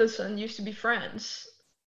Mandelson used to be friends?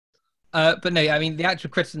 But no, I mean, the actual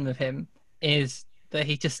criticism of him is that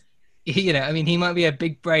he might be a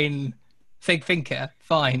big brain, big thinker,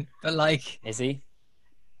 fine, but like, is he?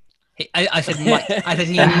 I said might. I said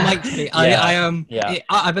he might be.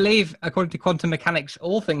 I believe, according to quantum mechanics,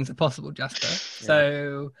 all things are possible, Jasper.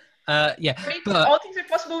 So, yeah. But all things are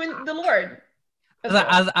possible in the Lord.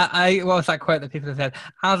 What was that quote that people have said?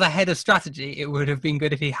 As a head of strategy, it would have been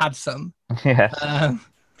good if he had some. Yeah.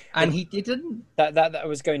 And he didn't. That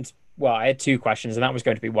was going to. Well, I had 2 questions, and that was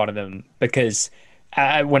going to be one of them, because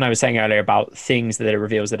when I was saying earlier about things that it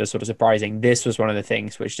reveals that are sort of surprising, this was one of the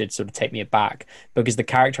things which did sort of take me aback, because the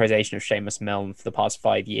characterization of Seamus Milne for the past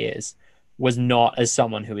 5 years was not as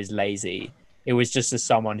someone who is lazy. It was just as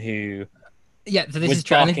someone who was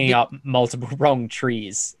barking up multiple wrong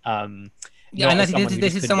trees. And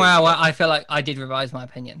this is somewhere where I feel like I did revise my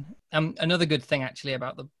opinion. Another good thing actually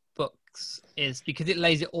about the books is because it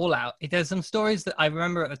lays it all out. There's some stories that I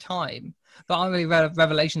remember at the time that aren't really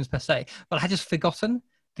revelations per se, but I had just forgotten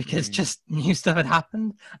because just new stuff had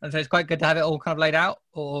happened, and so it's quite good to have it all kind of laid out,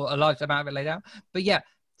 or a large amount of it laid out. But yeah,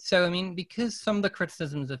 so I mean, because some of the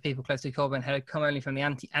criticisms of people close to Corbyn had come only from the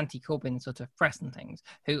anti-Corbyn sort of press and things,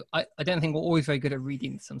 who I don't think were always very good at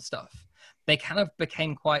reading some stuff, they kind of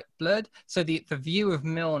became quite blurred. So the view of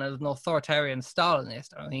Milne as an authoritarian Stalinist,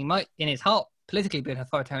 I mean, he might in his heart politically be an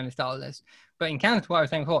authoritarian Stalinist, but in counter to what I was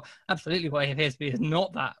saying before, absolutely what he appears to be is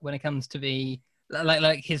not that when it comes to be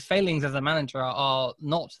like his failings as a manager are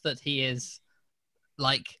not that he is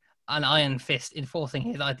like an iron fist enforcing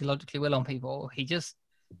his ideologically will on people. He just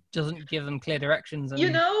doesn't give them clear directions. And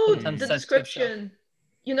the description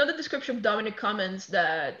you know the description of Dominic Cummings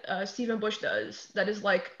that Stephen Bush does, that is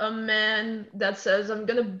like a man that says, I'm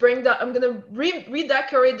gonna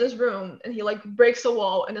redecorate this room, and he like breaks a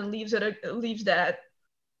wall and then leaves that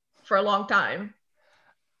for a long time,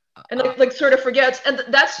 and like sort of forgets. And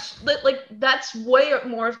that's way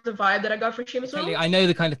more of the vibe that I got from Seamus Milne. I know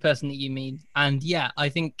the kind of person that you mean, and yeah, I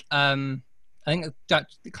think that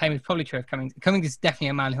claim is probably true of Cummings. Cummings is definitely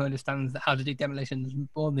a man who understands how to do demolitions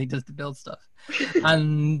more than he does to build stuff.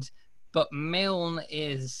 But Milne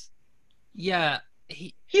is,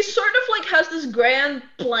 he sort of like has this grand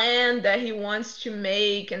plan that he wants to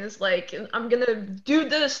make, and it's like, I'm gonna do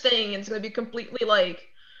this thing, and it's gonna be completely like,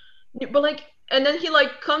 but like, and then he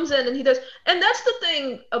like comes in and he does, and that's the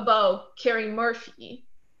thing about Kerry Murphy,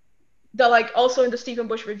 that like also in the Stephen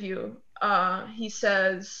Bush review, he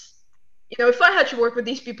says, if I had to work with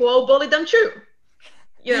these people, I'll bully them too.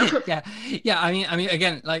 Yeah. I mean,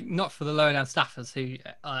 again, like, not for the lower down staffers who,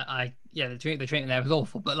 the treatment there was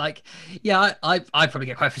awful. But like, I probably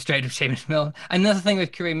get quite frustrated with Seamus Milne. And another thing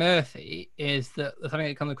with Kerry Murphy is that something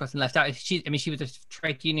that comes across and left out is she was a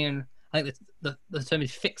trade union. I think the term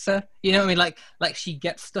is fixer. You know what I mean? Like she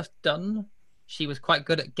gets stuff done. She was quite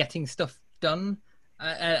good at getting stuff done.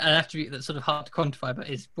 An attribute that's sort of hard to quantify, but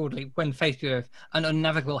is broadly, when faced with an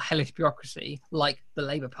unnavigable hellish bureaucracy like the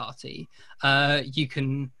Labour Party, you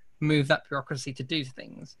can move that bureaucracy to do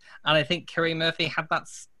things. And I think Kerry Murphy had that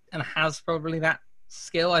and has probably that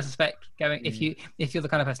skill. I suspect if you're the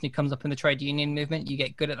kind of person who comes up in the trade union movement, you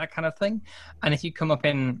get good at that kind of thing. And if you come up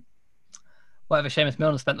in whatever Seamus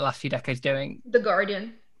Milne spent the last few decades doing, The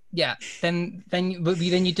Guardian. Yeah, then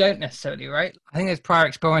you don't necessarily, right? I think those prior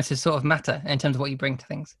experiences sort of matter in terms of what you bring to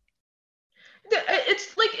things.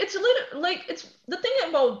 It's the thing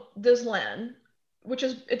about this land, which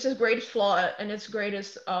is it's its greatest flaw and its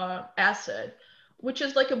greatest asset, which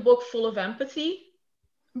is like a book full of empathy,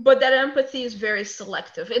 but that empathy is very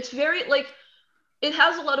selective. It's very like, it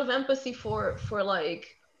has a lot of empathy for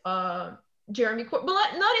like Jeremy Corbyn,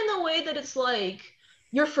 but not in a way that it's like,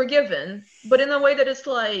 you're forgiven, but in a way that it's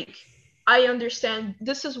like, I understand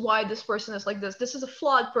this is why this person is like this. This is a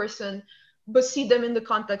flawed person, but see them in the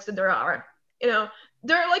context that there are.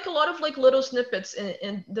 There are like a lot of like little snippets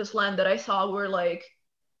in this land that I saw where like,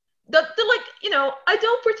 that like, I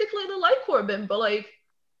don't particularly like Corbyn, but like,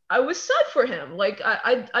 I was sad for him. Like,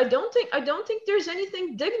 I don't think there's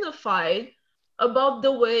anything dignified about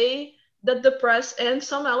the way that the press and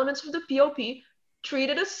some elements of the POP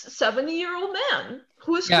treated a 70-year-old man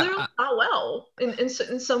who is clearly not well in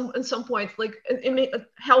some points, like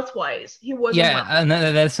health wise, he wasn't well. And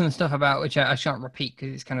there's some stuff about which I shan't repeat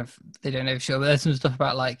because it's kind of, they don't know for sure, but there's some stuff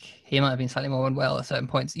about like he might have been slightly more unwell at certain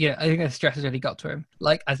points. I think the stress has really got to him.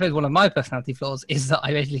 Like, I suppose one of my personality flaws is that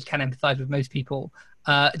I basically can empathize with most people.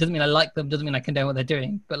 It doesn't mean I like them, doesn't mean I condone what they're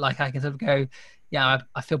doing, but like, I can sort of go,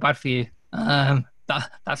 I feel bad for you.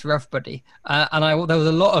 That's rough, buddy. And there was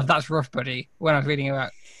a lot of that's rough, buddy when I was reading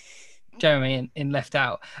about Jeremy in Left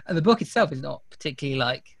Out. And the book itself is not particularly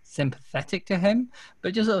like sympathetic to him,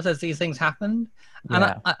 but just sort of says these things happened.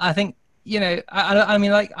 And I think, I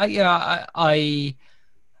mean, like, I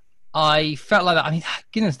felt like that. I mean,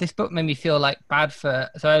 goodness, this book made me feel like bad for,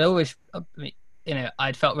 so I'd always,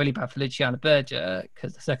 I'd felt really bad for Luciana Berger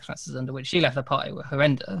because the circumstances under which she left the party were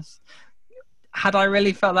horrendous. Had I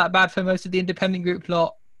really felt that bad for most of the independent group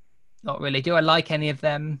lot? Not really. Do I like any of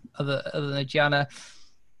them other than Luciana?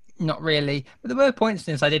 Not really. But there were points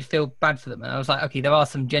in this I did feel bad for them, and I was like, okay, there are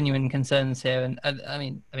some genuine concerns here, and I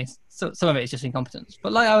mean, some of it is just incompetence.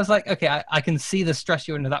 But like, I was like, okay, I can see the stress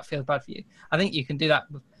you're under. That feels bad for you. I think you can do that.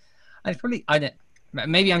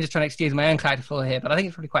 Maybe I'm just trying to excuse my own character flaw here, but I think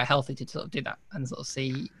it's probably quite healthy to sort of do that and sort of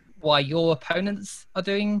see why your opponents are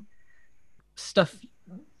doing stuff.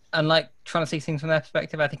 And like trying to see things from their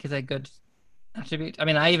perspective, I think is a good attribute. I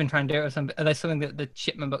mean, I even try and do it with there's something that the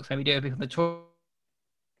Shipman books maybe do with people.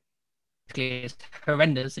 The is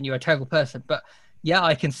horrendous and you're a terrible person. But yeah,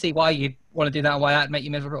 I can see why you'd want to do that and why that'd make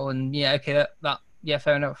you miserable. And yeah, okay, that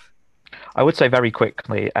fair enough. I would say very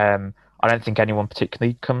quickly, I don't think anyone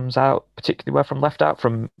particularly comes out particularly well from Left Out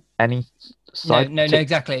from any side. No,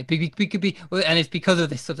 exactly. We could be, and it's because of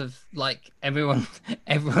this sort of like everyone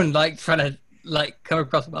like trying to like come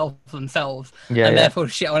across well for themselves therefore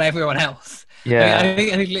shit on everyone else. I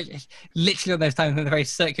think literally on those times when the very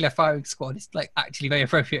circular firing squad is like actually very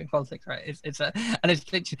appropriate in politics, right? It's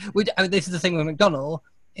literally, this is the thing with McDonnell,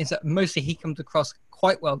 is that mostly he comes across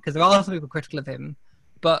quite well because there are some people critical of him,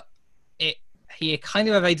 but he kind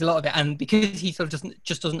of evades a lot of it, and because he sort of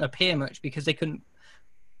just doesn't appear much because they couldn't.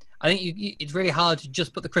 I think it's really hard to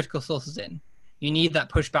just put the critical sources in. You need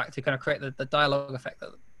that pushback to kind of create the dialogue effect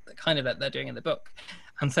that kind of that they're doing in the book,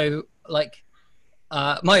 And so, like,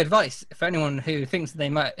 my advice for anyone who thinks who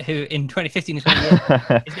in 2015 or 20 years is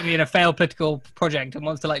going to be in a failed political project and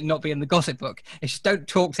wants to like not be in the gossip book, is just don't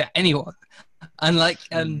talk to anyone. And like,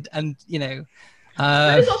 and you know,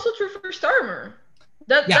 that is also true for Starmer.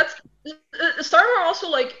 That's Starmer also,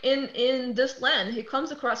 like, in this land, he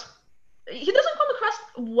doesn't come across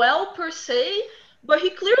well per se, but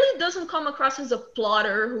he clearly doesn't come across as a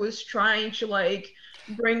plotter who is trying to like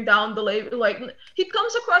bring down the labor. Like, he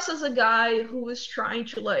comes across as a guy who is trying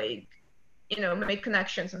to, like, you know, make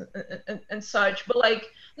connections and such, but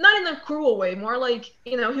like not in a cruel way, more like,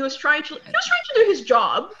 you know, he was trying to do his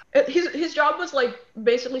job. His job was like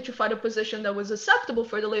basically to fight a position that was acceptable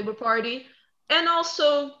for the Labour Party and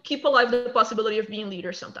also keep alive the possibility of being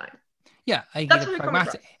leader sometime. Yeah, either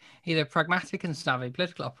pragmatic and savvy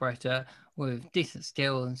political operator with decent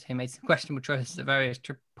skills who made some questionable choices at various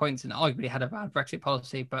points and arguably had a bad Brexit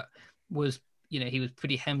policy, but was, you know, he was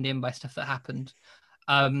pretty hemmed in by stuff that happened.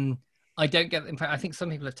 I don't get the impression. I think some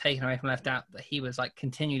people have taken away from Left Out that he was like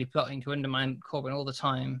continually plotting to undermine Corbyn all the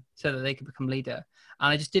time so that they could become leader.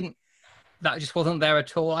 And I just didn't. That just wasn't there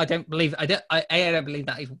at all. I don't believe. I don't believe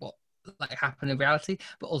that is what like happened in reality.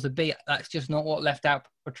 But also, B, that's just not what Left Out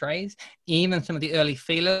portrays. Even some of the early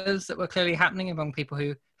feelers that were clearly happening among people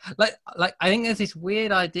who like. I think there's this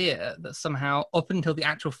weird idea that somehow up until the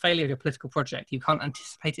actual failure of your political project, you can't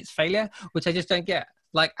anticipate its failure, which I just don't get.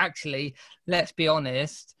 Like, actually, let's be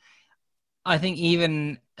honest. I think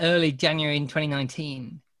even early January in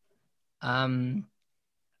 2019,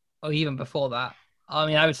 or even before that, I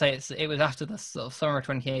mean, I would say it was after the sort of summer of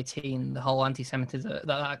 2018, the whole anti-Semitism,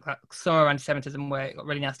 that summer of anti-Semitism where it got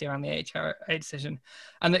really nasty around the AHA decision.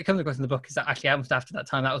 And it comes across in the book is that actually almost after that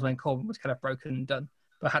time, that was when Corbyn was kind of broken and done,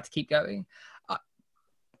 but had to keep going.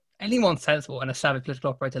 Anyone sensible and a savvy political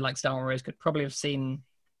operator like Starmer could probably have seen.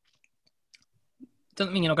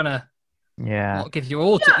 Doesn't mean you're not going to. Yeah. Not give you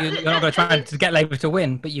all. You're not going to try to get Labour to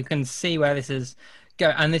win, but you can see where this is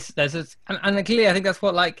going. And and clearly, I think that's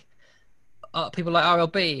what like people like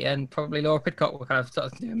RLB and probably Laura Pidcock will kind of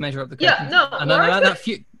start to measure up the. Yeah, no.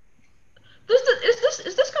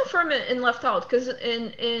 Is this confirmed in Left Out? Because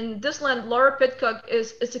in this land, Laura Pidcock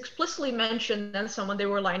is explicitly mentioned as someone they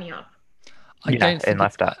were lining up. In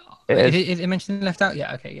Left Out. Is it mentioned Left Out?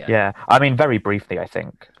 Yeah. Okay. Yeah. Yeah. I mean, very briefly, I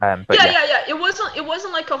think. But yeah. It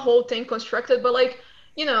wasn't like a whole thing constructed, but like,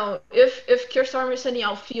 you know, if Keir Starmer sending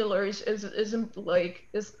out feelers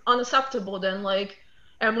is unacceptable, then like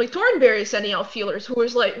Emily Thornberry sending out feelers,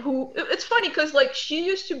 it's funny because like she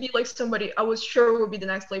used to be like somebody I was sure would be the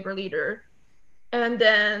next Labour leader, and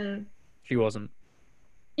then she wasn't.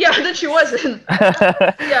 Yeah, then she wasn't.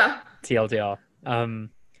 Yeah. TLDR.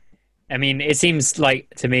 I mean, it seems like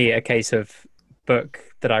to me a case of book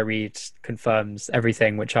that I read confirms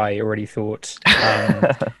everything which I already thought.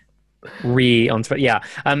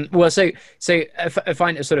 Well, so I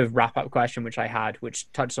find a sort of wrap up question which I had,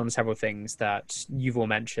 which touched on several things that you've all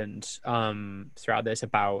mentioned throughout this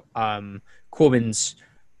about Corbyn's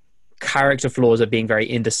character flaws of being very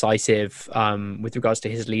indecisive with regards to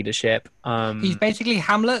his leadership. He's basically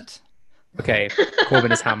Hamlet. Okay, Corbyn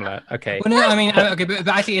is Hamlet. Okay. Well, no, I mean, okay, but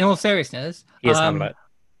actually, in all seriousness, he is Hamlet.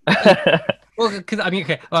 Well, because I mean,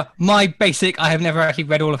 okay, I have never actually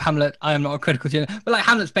read all of Hamlet. I am not a critical journalist, but like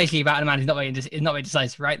Hamlet's basically about a man who's not very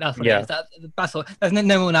decisive, right? That's what it is. That's all. There's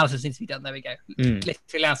no more analysis needs to be done. There we go. Literally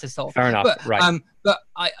analysis solved. Fair enough. But, right.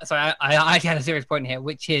 I actually had a serious point here,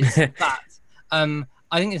 which is that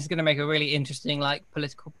I think this is going to make a really interesting like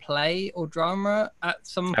political play or drama at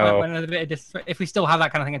some point when there's a bit of if we still have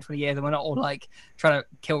that kind of thing in 20 years and we're not all like trying to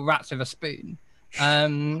kill rats with a spoon.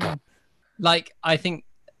 Like I think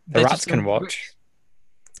the rats can watch.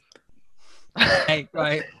 Okay,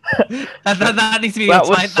 right. That needs to be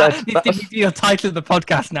that needs to be your title of the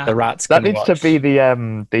podcast now. The rats can watch. That needs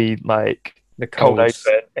to be the cold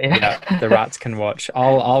open. Yeah, the rats can watch.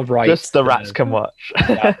 I'll write. Just the rats can watch.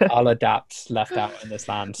 Yeah, I'll adapt Left Out in this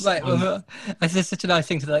land. Right. This is such a nice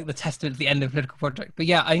thing to like the testament to the end of political project. But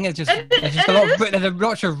yeah, I think there's a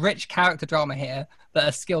lot of rich character drama here that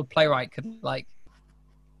a skilled playwright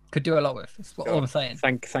could do a lot with. That's what all I'm saying.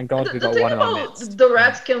 Thank God we got one in our midst. The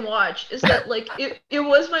rats can watch is that like it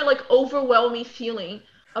was my like overwhelming feeling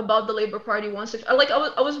about the Labour Party once.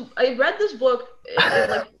 I read this book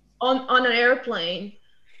like on an airplane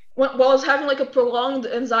while I was having like a prolonged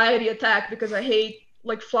anxiety attack because I hate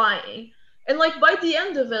like flying, and like by the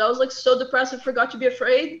end of it I was like so depressed I forgot to be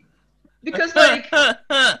afraid because like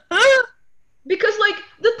because like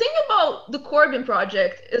the thing about the Corbyn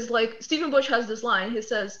project is like Stephen Bush has this line. He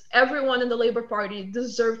says everyone in the Labour Party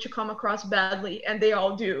deserves to come across badly, and they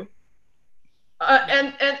all do.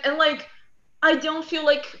 And like I don't feel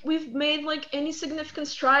like we've made like any significant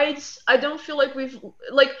strides. I don't feel like we've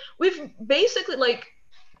basically like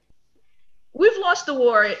we've lost the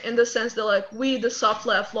war in the sense that like we, the soft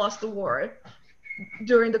left, lost the war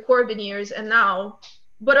during the Corbyn years and now,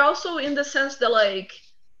 but also in the sense that like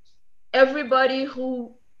everybody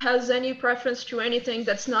who has any preference to anything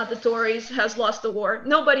that's not the Tories has lost the war.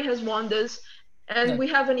 Nobody has won this, and we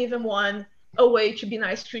haven't even won a way to be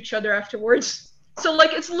nice to each other afterwards. So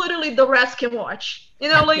like it's literally the rest can watch. You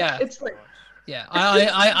know, like it's like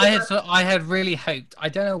I had really hoped. I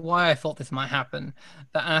don't know why I thought this might happen.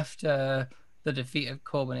 That after the defeat of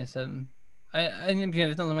Corbynism,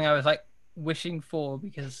 it's not something I was like wishing for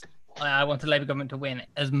because I wanted Labour government to win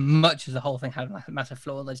as much as the whole thing had massive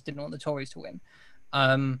flaws. I just didn't want the Tories to win.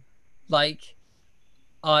 I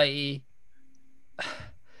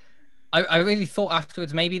really thought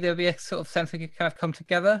afterwards maybe there'd be a sort of sense we could kind of come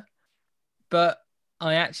together, but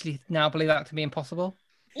I actually now believe that to be impossible.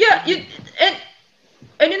 Yeah, and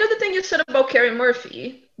another thing you said about Carrie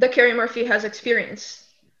Murphy, that Carrie Murphy has experience.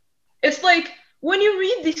 It's like when you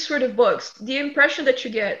read these sort of books, the impression that you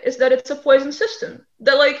get is that it's a poison system.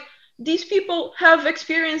 That like these people have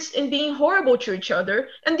experience in being horrible to each other,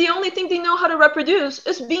 and the only thing they know how to reproduce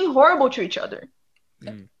is being horrible to each other.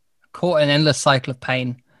 Caught in an endless cycle of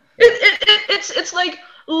pain. It's like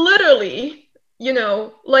literally, you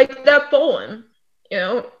know, like that poem, you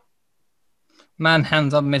know. Man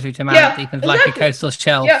hands on misery to man deep in black coastal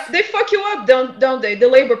shelf. Yeah, they fuck you up, don't they? The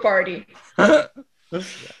Labour Party. Well,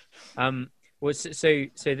 so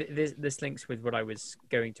this links with what I was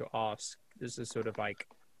going to ask. This is sort of like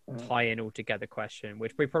tie in all together question,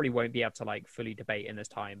 which we probably won't be able to like fully debate in this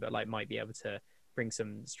time, but like might be able to bring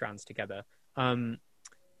some strands together.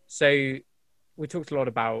 So we talked a lot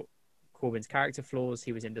about Corbyn's character flaws.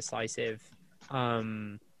 He was indecisive.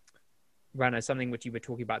 Rana, something which you were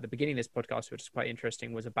talking about at the beginning of this podcast, which is quite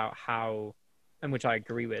interesting, was about how, and which I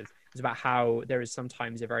agree with, is about how there is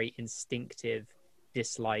sometimes a very instinctive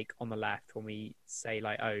dislike on the left when we say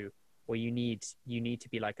like, oh, well, you need to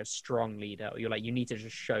be like a strong leader, or you're like, you need to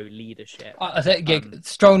just show leadership. I think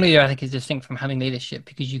strong leader, I think, is distinct from having leadership,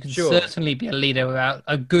 because you can certainly be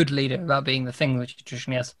a good leader without being the thing which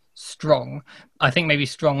traditionally has strong. I think maybe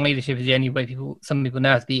strong leadership is the only way some people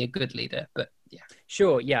know how to be a good leader, but yeah.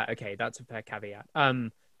 Sure, yeah, okay, that's a fair caveat.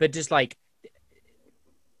 But just like,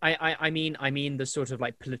 I mean the sort of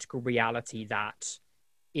like political reality that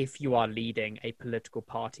if you are leading a political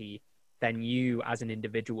party, then you as an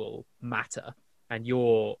individual matter, and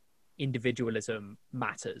your individualism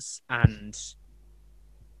matters. And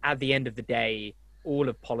at the end of the day, all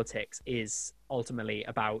of politics is ultimately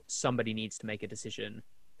about somebody needs to make a decision.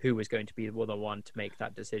 Who is going to be the one to make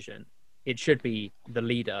that decision? It should be the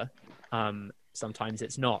leader. Sometimes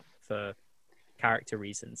it's not for character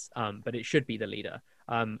reasons, but it should be the leader.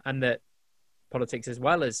 And that politics, as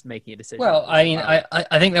well as making a decision. Well, I mean, I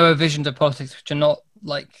think there are visions of politics which are not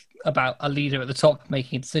like about a leader at the top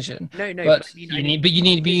making a decision. No, but you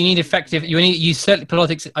need effective. You certainly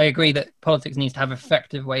politics. I agree that politics needs to have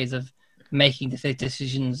effective ways of making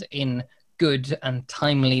decisions in good and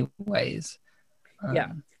timely ways.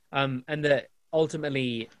 And that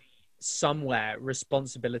ultimately somewhere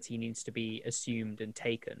responsibility needs to be assumed and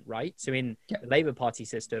taken, right? So in the Labour Party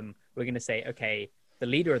system, we're going to say, okay, the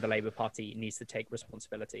leader of the Labour Party needs to take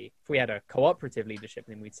responsibility. If we had a cooperative leadership,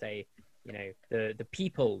 then we'd say, you know, the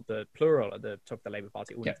people, the plural at the top of the Labour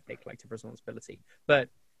Party all need to take collective responsibility. But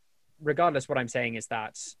regardless, what I'm saying is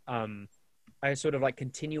that a sort of like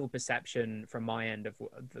continual perception from my end of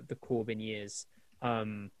the Corbyn years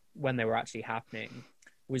when they were actually happening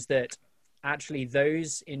was that actually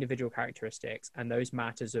those individual characteristics and those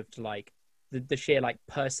matters of like the sheer like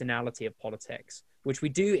personality of politics, which we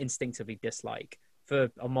do instinctively dislike for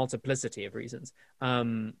a multiplicity of reasons,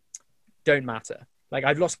 don't matter. Like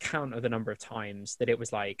I've lost count of the number of times that it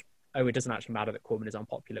was like, oh, it doesn't actually matter that Corbyn is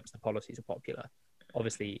unpopular because the policies are popular.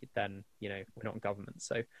 Obviously, then, you know, we're not in government.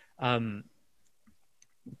 So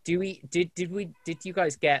did you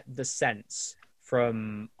guys get the sense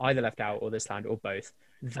from either Left Out or This Land or both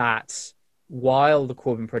that while the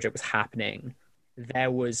Corbyn project was happening,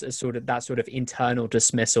 there was a sort of internal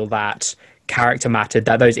dismissal that character mattered,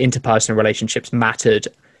 that those interpersonal relationships mattered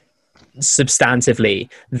substantively,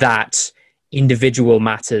 that individual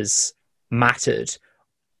matters mattered,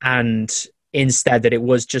 and instead that it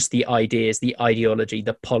was just the ideas, the ideology,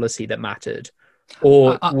 the policy that mattered?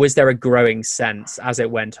 Or was there a growing sense as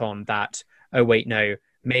it went on that, oh wait, no,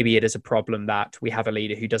 maybe it is a problem that we have a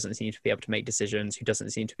leader who doesn't seem to be able to make decisions, who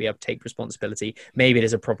doesn't seem to be able to take responsibility. Maybe it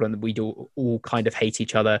is a problem that we do all kind of hate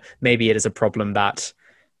each other. Maybe it is a problem that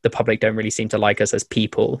the public don't really seem to like us as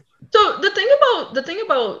people. So the thing about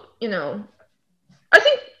I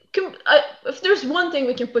think if there's one thing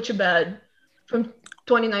we can put to bed from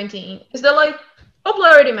 2019 is that like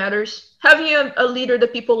popularity matters. Having a leader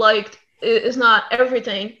that people liked is not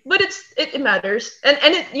everything, but it matters. And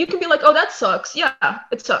you can be like, oh, that sucks. Yeah,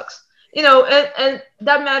 it sucks. And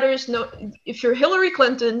that matters. No, if you're Hillary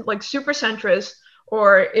Clinton, like super centrist,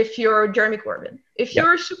 or if you're Jeremy Corbyn, if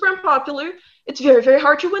you're super unpopular, it's very, very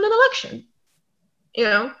hard to win an election.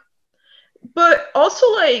 But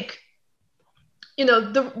also like,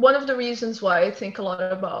 one of the reasons why I think a lot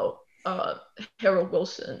about Harold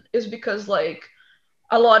Wilson is because like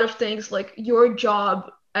a lot of things, like your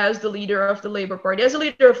job as the leader of the Labour Party, as a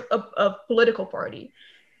leader of a political party,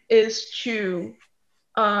 is to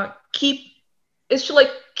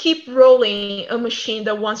keep rolling a machine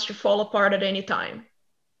that wants to fall apart at any time.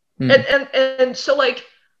 And so like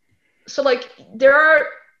there are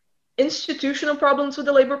institutional problems with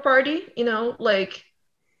the Labour Party, like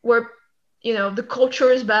where the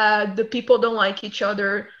culture is bad, the people don't like each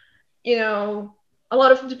other, a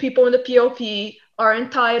lot of the people in the POP are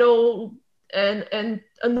entitled and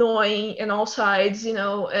annoying in all sides,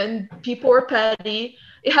 and people are petty.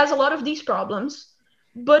 It has a lot of these problems,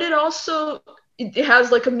 but it also it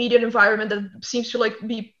has like a media environment that seems to like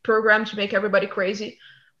be programmed to make everybody crazy.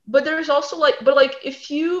 But there's also if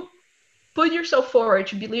you put yourself forward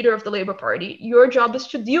to be leader of the Labour Party, your job is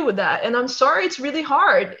to deal with that. And I'm sorry, it's really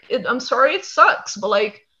hard. I'm sorry, it sucks, but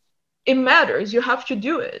like it matters. You have to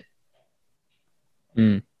do it.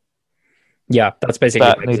 Yeah, that's basically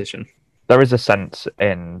my position. There is a sense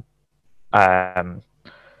in Left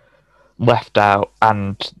Out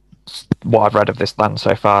and what I've read of this land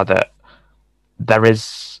so far that there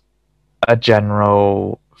is a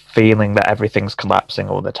general feeling that everything's collapsing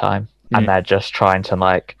all the time, and they're just trying to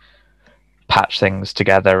like patch things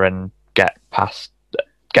together and get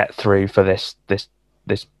through for this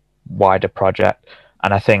wider project.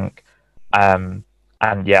 And I think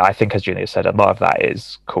I think, as Julia said, a lot of that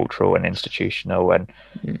is cultural and institutional,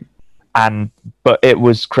 but it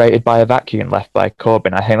was created by a vacuum left by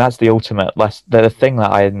Corbyn. I think that's the ultimate the thing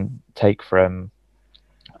that I take from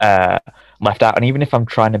Left Out. And even if I'm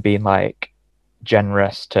trying to be like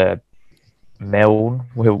generous to Milne,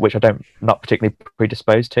 which I'm not particularly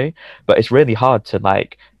predisposed to, but it's really hard to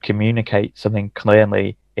like communicate something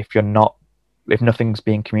clearly if nothing's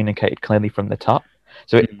being communicated clearly from the top.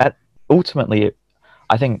 So ultimately,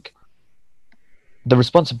 I think the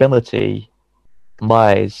responsibility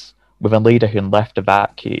lies with a leader who left a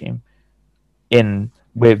vacuum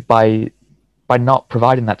by not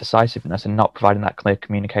providing that decisiveness and not providing that clear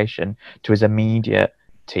communication to his immediate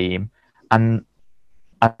team, and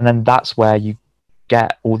then that's where you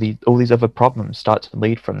get all these other problems start to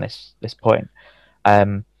lead from this point.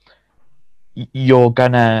 You're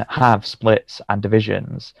gonna have splits and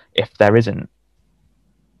divisions if there isn't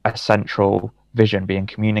a central vision being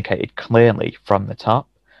communicated clearly from the top,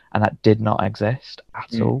 and that did not exist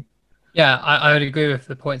at all. Yeah, I would agree with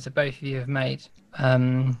the points that both of you have made.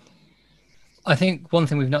 I think one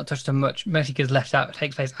thing we've not touched on much, mostly because Left Out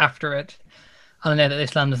takes place after it, and I know that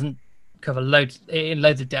this land doesn't cover loads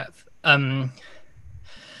of depth. You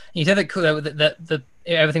said that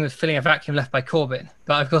everything was filling a vacuum left by Corbyn,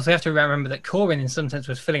 but of course we have to remember that Corbyn, in some sense,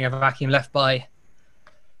 was filling a vacuum left by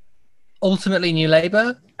ultimately New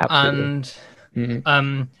Labour. Absolutely.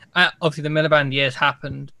 And obviously the Miliband years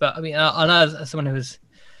happened, but I mean, I know as someone who was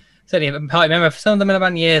certainly a party member for some of the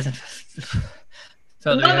Miliband years.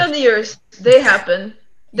 Miliband years, they happened.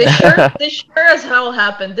 They sure as hell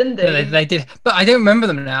happened, didn't they? Yeah, they did, but I don't remember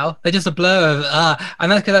them now. They're just a blur of and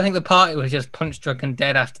that's because I think the party was just punch drunk and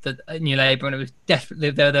dead after the New Labour, and it was desperately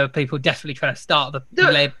there were people desperately trying to start the New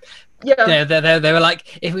Labour. Yeah, they were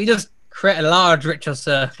like, if we just create a large ritual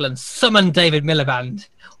circle and summon David Miliband,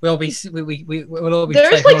 we'll all be.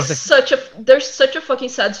 There's like there's such a fucking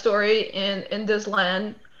sad story in this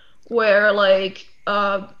land where like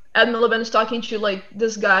Ed Miliband is talking to like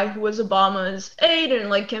this guy who was Obama's aide and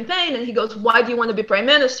like campaign, and he goes, "Why do you want to be prime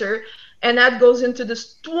minister?" And that goes into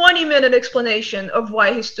this 20-minute explanation of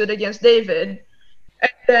why he stood against David,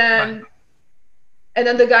 and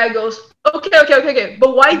then the guy goes, "Okay,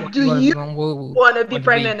 but why do you want to be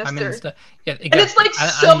prime minister?" Yeah, exactly. And it's like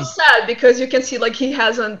so sad because you can see like he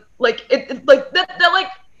hasn't like it like that like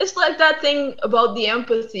it's like that thing about the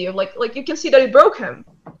empathy of like you can see that it broke him.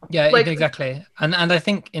 Yeah, exactly. And I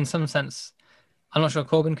think in some sense, I'm not sure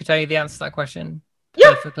Corbyn could tell you the answer to that question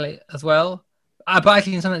perfectly as well. But I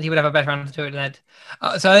think in some sense he would have a better answer to it than Ed.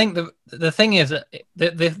 So I think the thing is that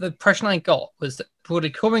the impression I got was that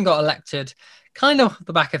Corbyn got elected kind of off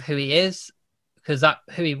the back of who he is, because that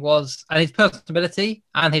who he was and his personality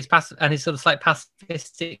and his sort of slight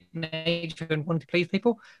pacifistic nature and wanting to please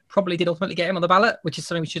people probably did ultimately get him on the ballot, which is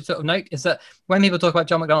something we should sort of note, is that when people talk about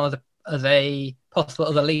John McDonnell as a possible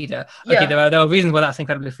other leader, okay, there are reasons why that's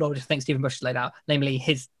incredibly flawed, which I think Stephen Bush has laid out, namely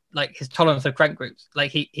his tolerance of crank groups. Like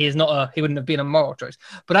he wouldn't have been a moral choice,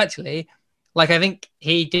 but actually, like, I think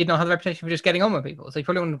he did not have the reputation for just getting on with people, so he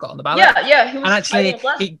probably wouldn't have got on the ballot. Yeah, he was. And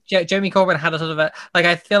actually, Jeremy Corbyn had a sort of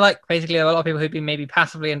I feel like basically a lot of people who'd been maybe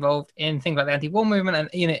passively involved in things like the anti-war movement, and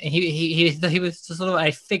he was sort of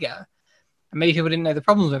a figure. And maybe people didn't know the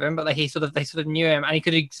problems with him, but they sort of knew him, and he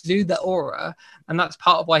could exude that aura, and that's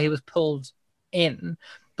part of why he was pulled in.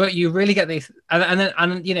 But you really get these, and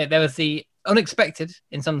then there was the unexpected,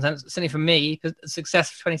 in some sense, certainly for me, the success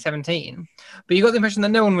of 2017. But you got the impression that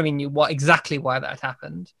no one really knew exactly why that had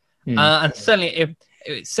happened, and certainly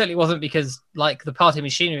it certainly wasn't because like the party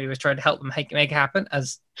machinery was trying to help them make it happen,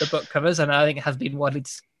 as the book covers, and I think it has been widely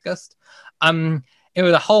discussed. It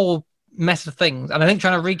was a whole mess of things, and I think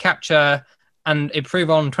trying to recapture and improve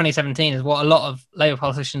on 2017 is what a lot of Labour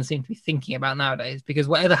politicians seem to be thinking about nowadays, because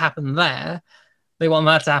whatever happened there, they want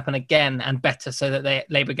that to happen again and better, so that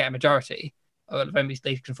Labour get a majority, or at least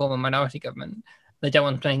they can form a minority government. They don't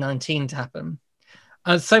want 2019 to happen.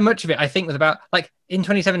 So much of it, I think, was about, like, in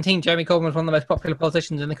 2017, Jeremy Corbyn was one of the most popular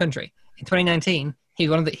politicians in the country. In 2019, he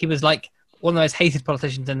was like one of the most hated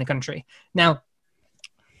politicians in the country. Now,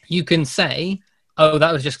 you can say, oh,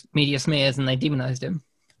 that was just media smears and they demonized him.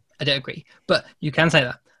 I don't agree, but you can say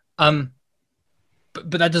that.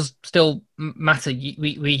 But that does still matter.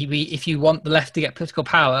 We if you want the left to get political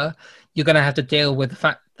power, you're going to have to deal with the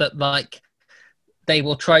fact that, like, they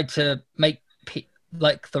will try to make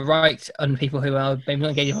the right and people who are maybe not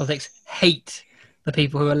engaged in politics hate the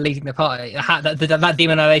people who are leading the party. That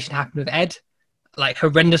demonization happened with Ed, like,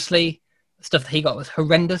 horrendously. The stuff that he got was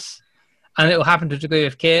horrendous. And it will happen to a degree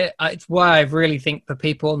with Keir. It's why I really think the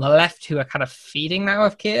people on the left who are kind of feeding now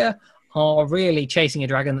of Keir are really chasing a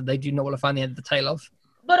dragon that they do not want to find the end of the tail of.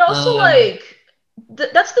 But also,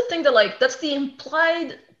 that's the thing that, that's the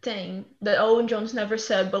implied thing that Owen Jones never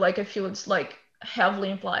said, but, I feel it's, heavily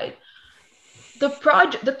implied. The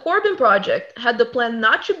Corbyn project had the plan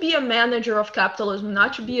not to be a manager of capitalism,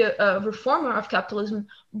 not to be a reformer of capitalism,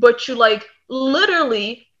 but to,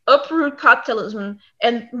 literally uproot capitalism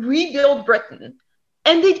and rebuild Britain.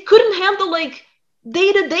 And they couldn't handle,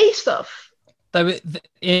 day-to-day stuff. Though,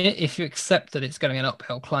 if you accept that it's going to be an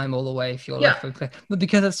uphill climb all the way, if you're left with clear, but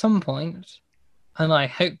because at some point, and I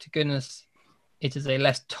hope to goodness it is a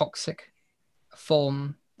less toxic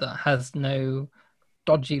form that has no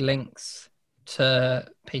dodgy links to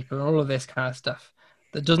people and all of this kind of stuff,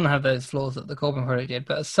 that doesn't have those flaws that the Corbyn project did.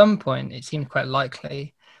 But at some point, it seemed quite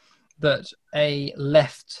likely that a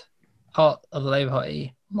left part of the Labour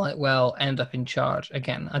Party might well end up in charge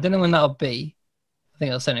again. I don't know when that'll be. I think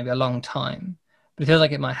it'll certainly be a long time, but it feels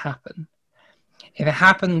like it might happen. If it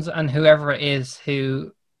happens, and whoever it is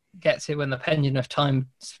who gets it when the pendulum of time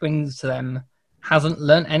swings to them hasn't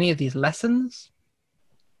learnt any of these lessons,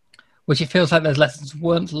 which it feels like those lessons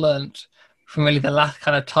weren't learnt from really the last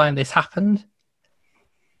kind of time this happened.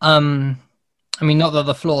 I mean, not that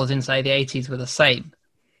the flaws in, say, the 80s were the same,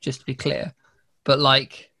 just to be clear, but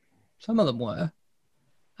some of them were,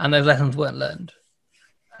 and those lessons weren't learned.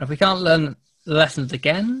 And if we can't learn the lessons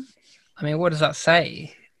again, I mean, what does that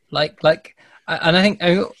say? And I think,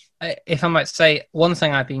 if I might say one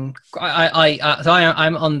thing, I'm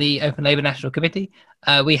on the Open Labour National Committee.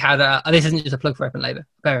 We had this isn't just a plug for Open Labour,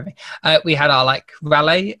 bear with me. We had our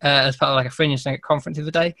rally as part of a fringe conference the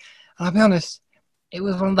other day, and I'll be honest, it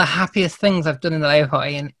was one of the happiest things I've done in the Labour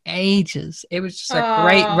Party in ages. It was just a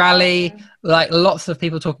great rally, lots of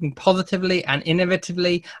people talking positively and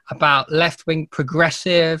innovatively about left-wing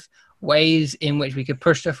progressive ways in which we could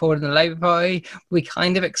push it forward in the Labour Party. We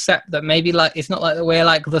kind of accept that maybe it's not that we're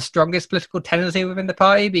the strongest political tendency within the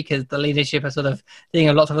party, because the leadership are sort of dealing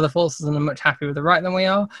with lots of other forces and are much happier with the right than we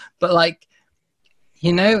are. But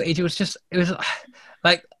it was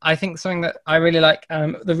I think something that I really like,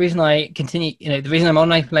 the reason I continue, the reason I'm on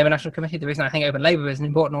the Open Labour National Committee, the reason I think Open Labour is an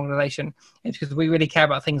important organisation, is because we really care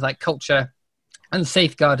about things like culture and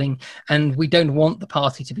safeguarding, and we don't want the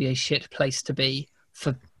party to be a shit place to be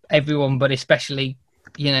for everyone, but especially,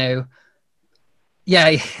 Julius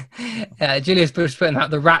Bush putting out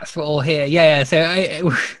the rats were all here.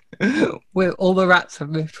 So we're all the rats have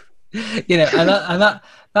moved, and that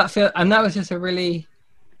was just a really.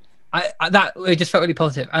 It just felt really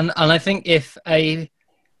positive, and I think if a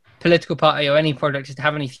political party or any project is to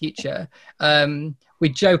have any future, we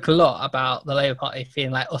joke a lot about the Labour Party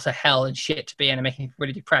feeling like utter hell and shit to be in and making people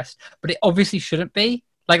really depressed, but it obviously shouldn't be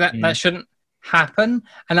like that. That shouldn't happen,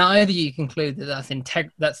 and either you conclude that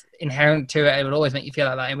that's inherent to it, it will always make you feel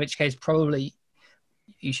like that, in which case probably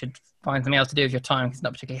you should find something else to do with your time because it's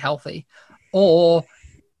not particularly healthy, or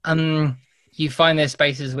you find there's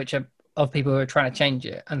spaces which are of people who are trying to change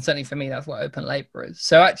it, and certainly for me that's what open labour is.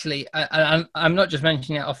 So actually I'm not just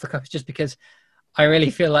mentioning it off the cuff, just because I really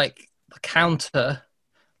feel like the counter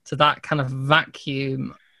to that kind of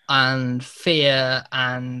vacuum and fear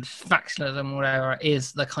and factionalism, whatever,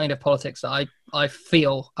 is the kind of politics that I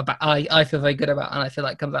feel about. I feel very good about, and I feel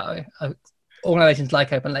like comes out of organisations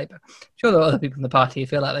like Open Labour. Sure, there are other people in the party who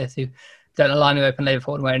feel like this, who don't align with Open Labour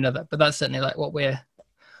for one way or another, but that's certainly like what we're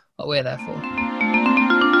there for.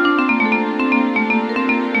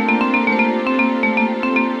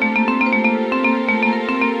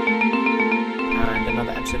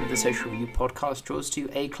 Episode of the Social Review podcast draws to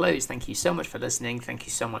a close. Thank you so much for listening. Thank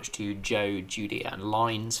you so much to Joe, Judy and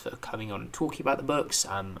Lines for coming on and talking about the books.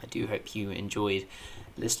 I do hope you enjoyed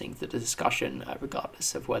listening to the discussion,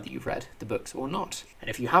 regardless of whether you've read the books or not.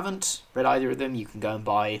 And if you haven't read either of them, you can go and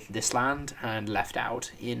buy This Land and Left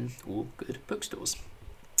Out in all good bookstores.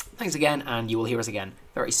 Thanks again, and you will hear us again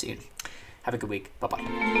very soon. Have a good week. Bye-bye.